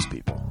one of those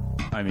people,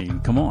 I mean,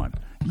 come on.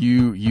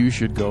 You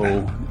should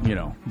go,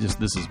 just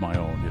this is my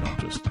own,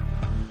 just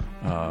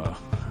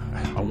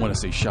I want to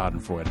say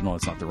schadenfreude. No,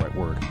 that's not the right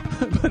word.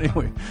 But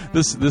anyway,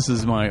 this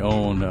is my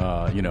own,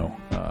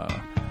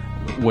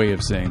 way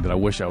of saying that I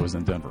wish I was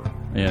in Denver,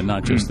 and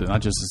not just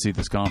to see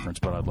this conference,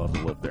 but I'd love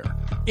to live there.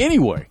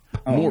 Anyway,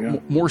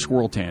 more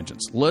squirrel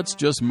tangents. Let's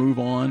just move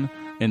on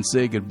and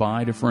say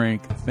goodbye to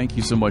Frank. Thank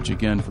you so much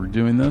again for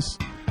doing this.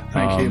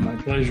 Thank you. My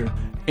pleasure.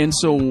 And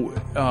so,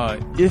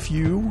 if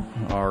you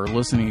are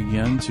listening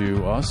again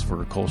to us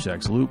for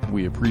Kolchak's Loop,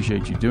 we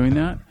appreciate you doing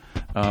that.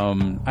 I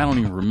don't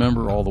even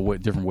remember all the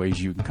different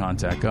ways you can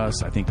contact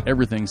us. I think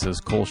everything says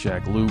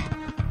Kolchak Loop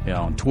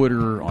on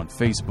Twitter, on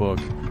Facebook,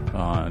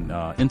 on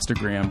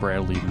Instagram.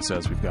 Bradley even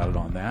says we've got it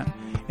on that.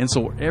 And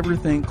so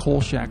everything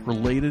Kolchak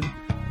related,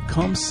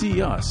 come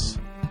see us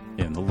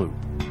in the Loop.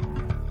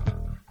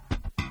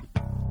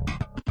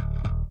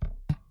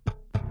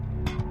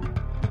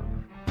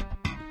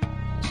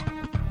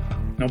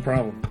 No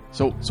problem.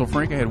 So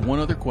Frank, I had one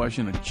other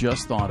question. I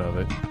just thought of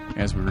it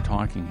as we were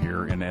talking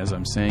here, and as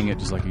I'm saying it,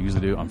 just like I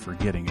usually do, I'm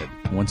forgetting it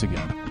once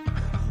again.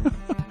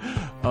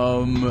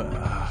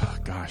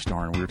 Gosh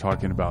darn, we were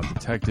talking about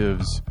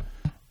detectives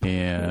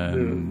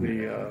and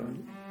the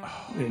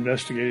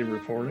investigative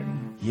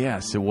reporting.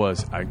 Yes, it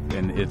was.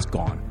 And it's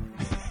gone.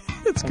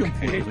 It's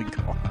completely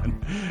gone.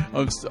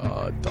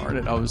 Darn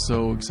it! I was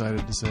so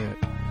excited to say it.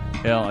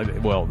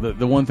 Well,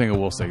 the one thing I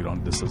will say,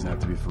 this doesn't have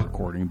to be for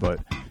recording, but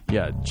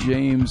yeah,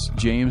 James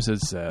had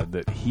said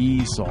that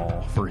he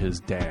saw for his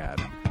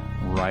dad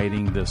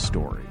writing this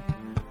story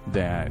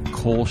that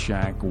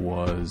Kolchak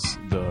was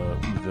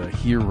the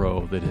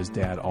hero that his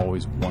dad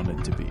always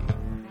wanted to be,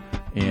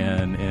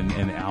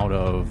 and out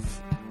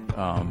of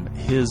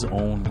his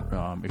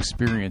own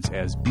experience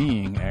as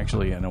being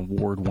actually an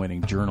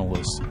award-winning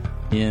journalist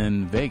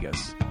in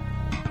Vegas,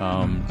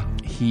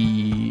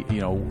 he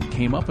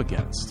came up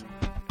against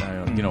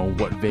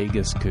what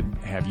Vegas could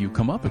have you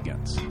come up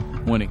against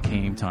when it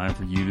came time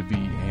for you to be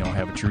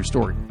have a true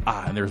story.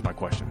 And there's my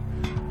question.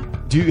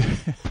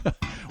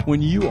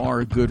 When you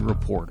are a good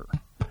reporter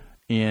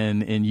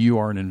and you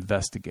are an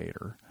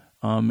investigator,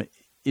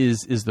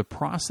 is the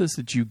process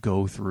that you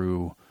go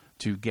through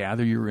to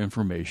gather your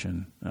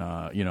information,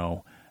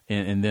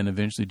 and then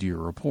eventually do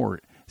your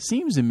report,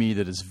 seems to me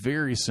that it's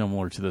very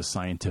similar to the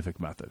scientific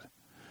method.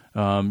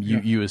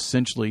 You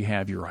essentially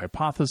have your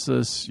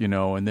hypothesis,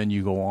 and then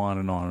you go on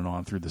and on and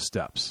on through the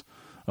steps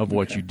of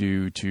what you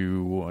do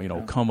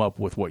to, come up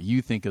with what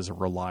you think is a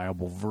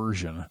reliable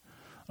version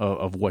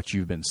of what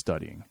you've been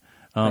studying.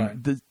 Right.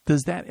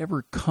 Does that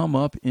ever come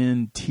up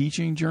in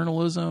teaching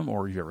journalism,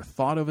 or have you ever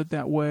thought of it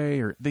that way?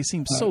 Or they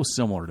seem so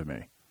similar to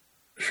me.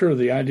 Sure.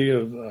 The idea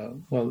of,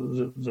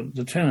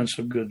 the tenets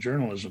of good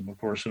journalism, of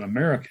course, in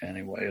America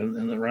anyway,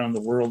 and around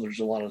the world, there's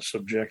a lot of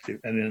subjective,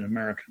 and in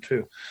America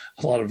too,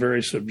 a lot of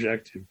very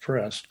subjective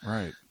press,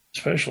 right?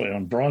 Especially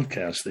on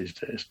broadcast these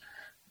days.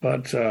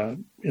 But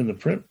in the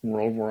print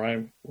world,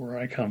 where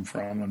I come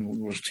from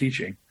and was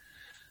teaching,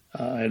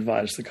 I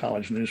advised the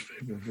college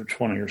newspaper for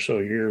 20 or so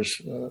years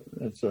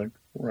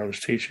where I was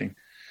teaching.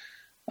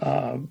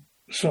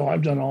 So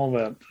I've done all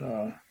that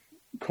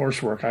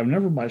coursework. I've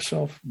never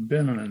myself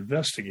been an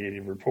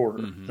investigative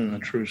reporter in the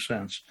true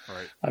sense.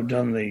 Right. I've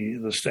done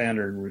the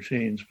standard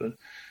routines,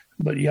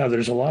 but yeah,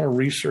 there's a lot of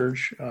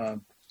research. The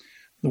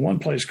one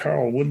place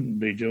Carl wouldn't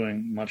be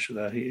doing much of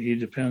that. He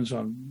depends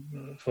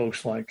on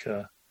folks like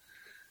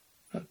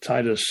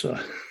Titus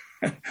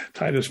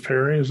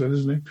Perry, is that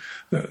his name?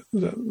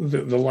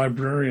 The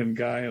librarian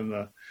guy,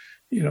 and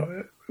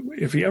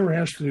if he ever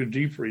has to do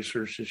deep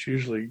research, it's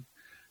usually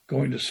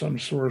going to some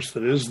source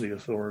that is the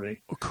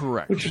authority.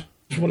 Correct. Which is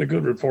what a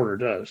good reporter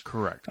does.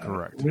 Correct.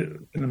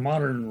 In the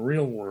modern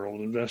real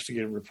world,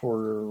 investigative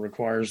reporter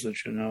requires that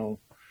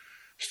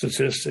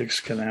statistics,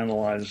 can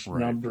analyze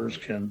numbers,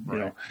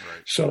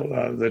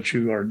 so that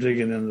you are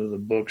digging into the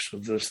books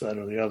of this, that,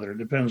 or the other. It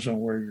depends on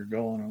where you're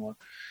going and what.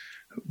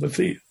 But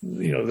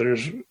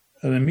there's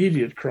an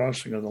immediate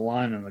crossing of the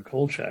line in the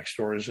Kolchak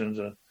stories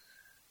into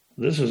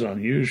this is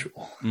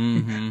unusual.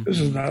 Mm-hmm.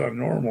 This is not a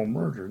normal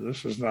murder.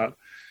 This is not.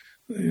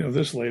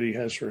 This lady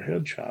has her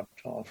head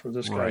chopped off, or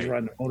this guy's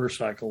riding a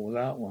motorcycle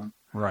without one.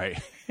 Right.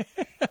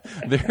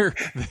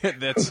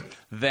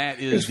 That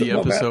is the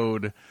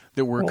episode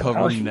that we're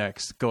covering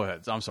next. Go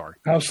ahead. I'm sorry.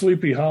 How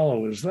Sleepy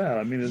Hollow is that?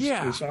 I mean,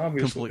 it's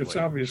obviously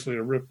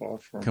a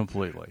ripoff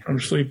from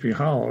Sleepy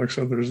Hollow,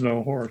 except there's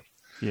no horse.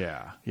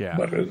 Yeah.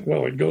 But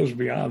it goes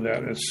beyond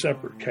that. It's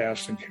separate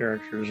cast and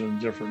characters and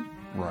different.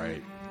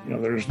 Right.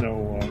 There's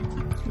no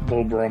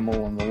Beau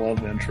Brummel and the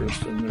love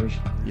interest, and there's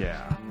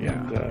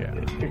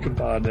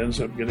Ichabod ends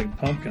up getting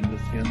pumpkined at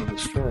the end of the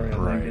story.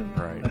 Right.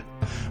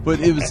 But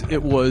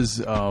it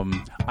was.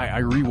 I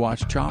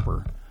rewatched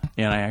Chopper,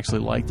 and I actually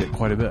liked it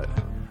quite a bit.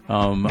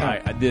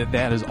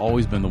 That has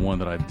always been the one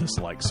that I've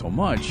disliked so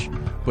much,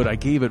 but I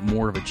gave it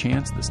more of a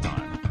chance this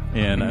time,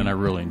 and I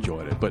really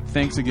enjoyed it. But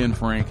thanks again,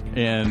 Frank,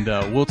 and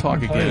we'll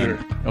talk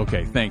again.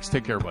 Okay, thanks.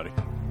 Take care, buddy.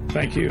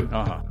 Thank you.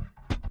 Uh-huh.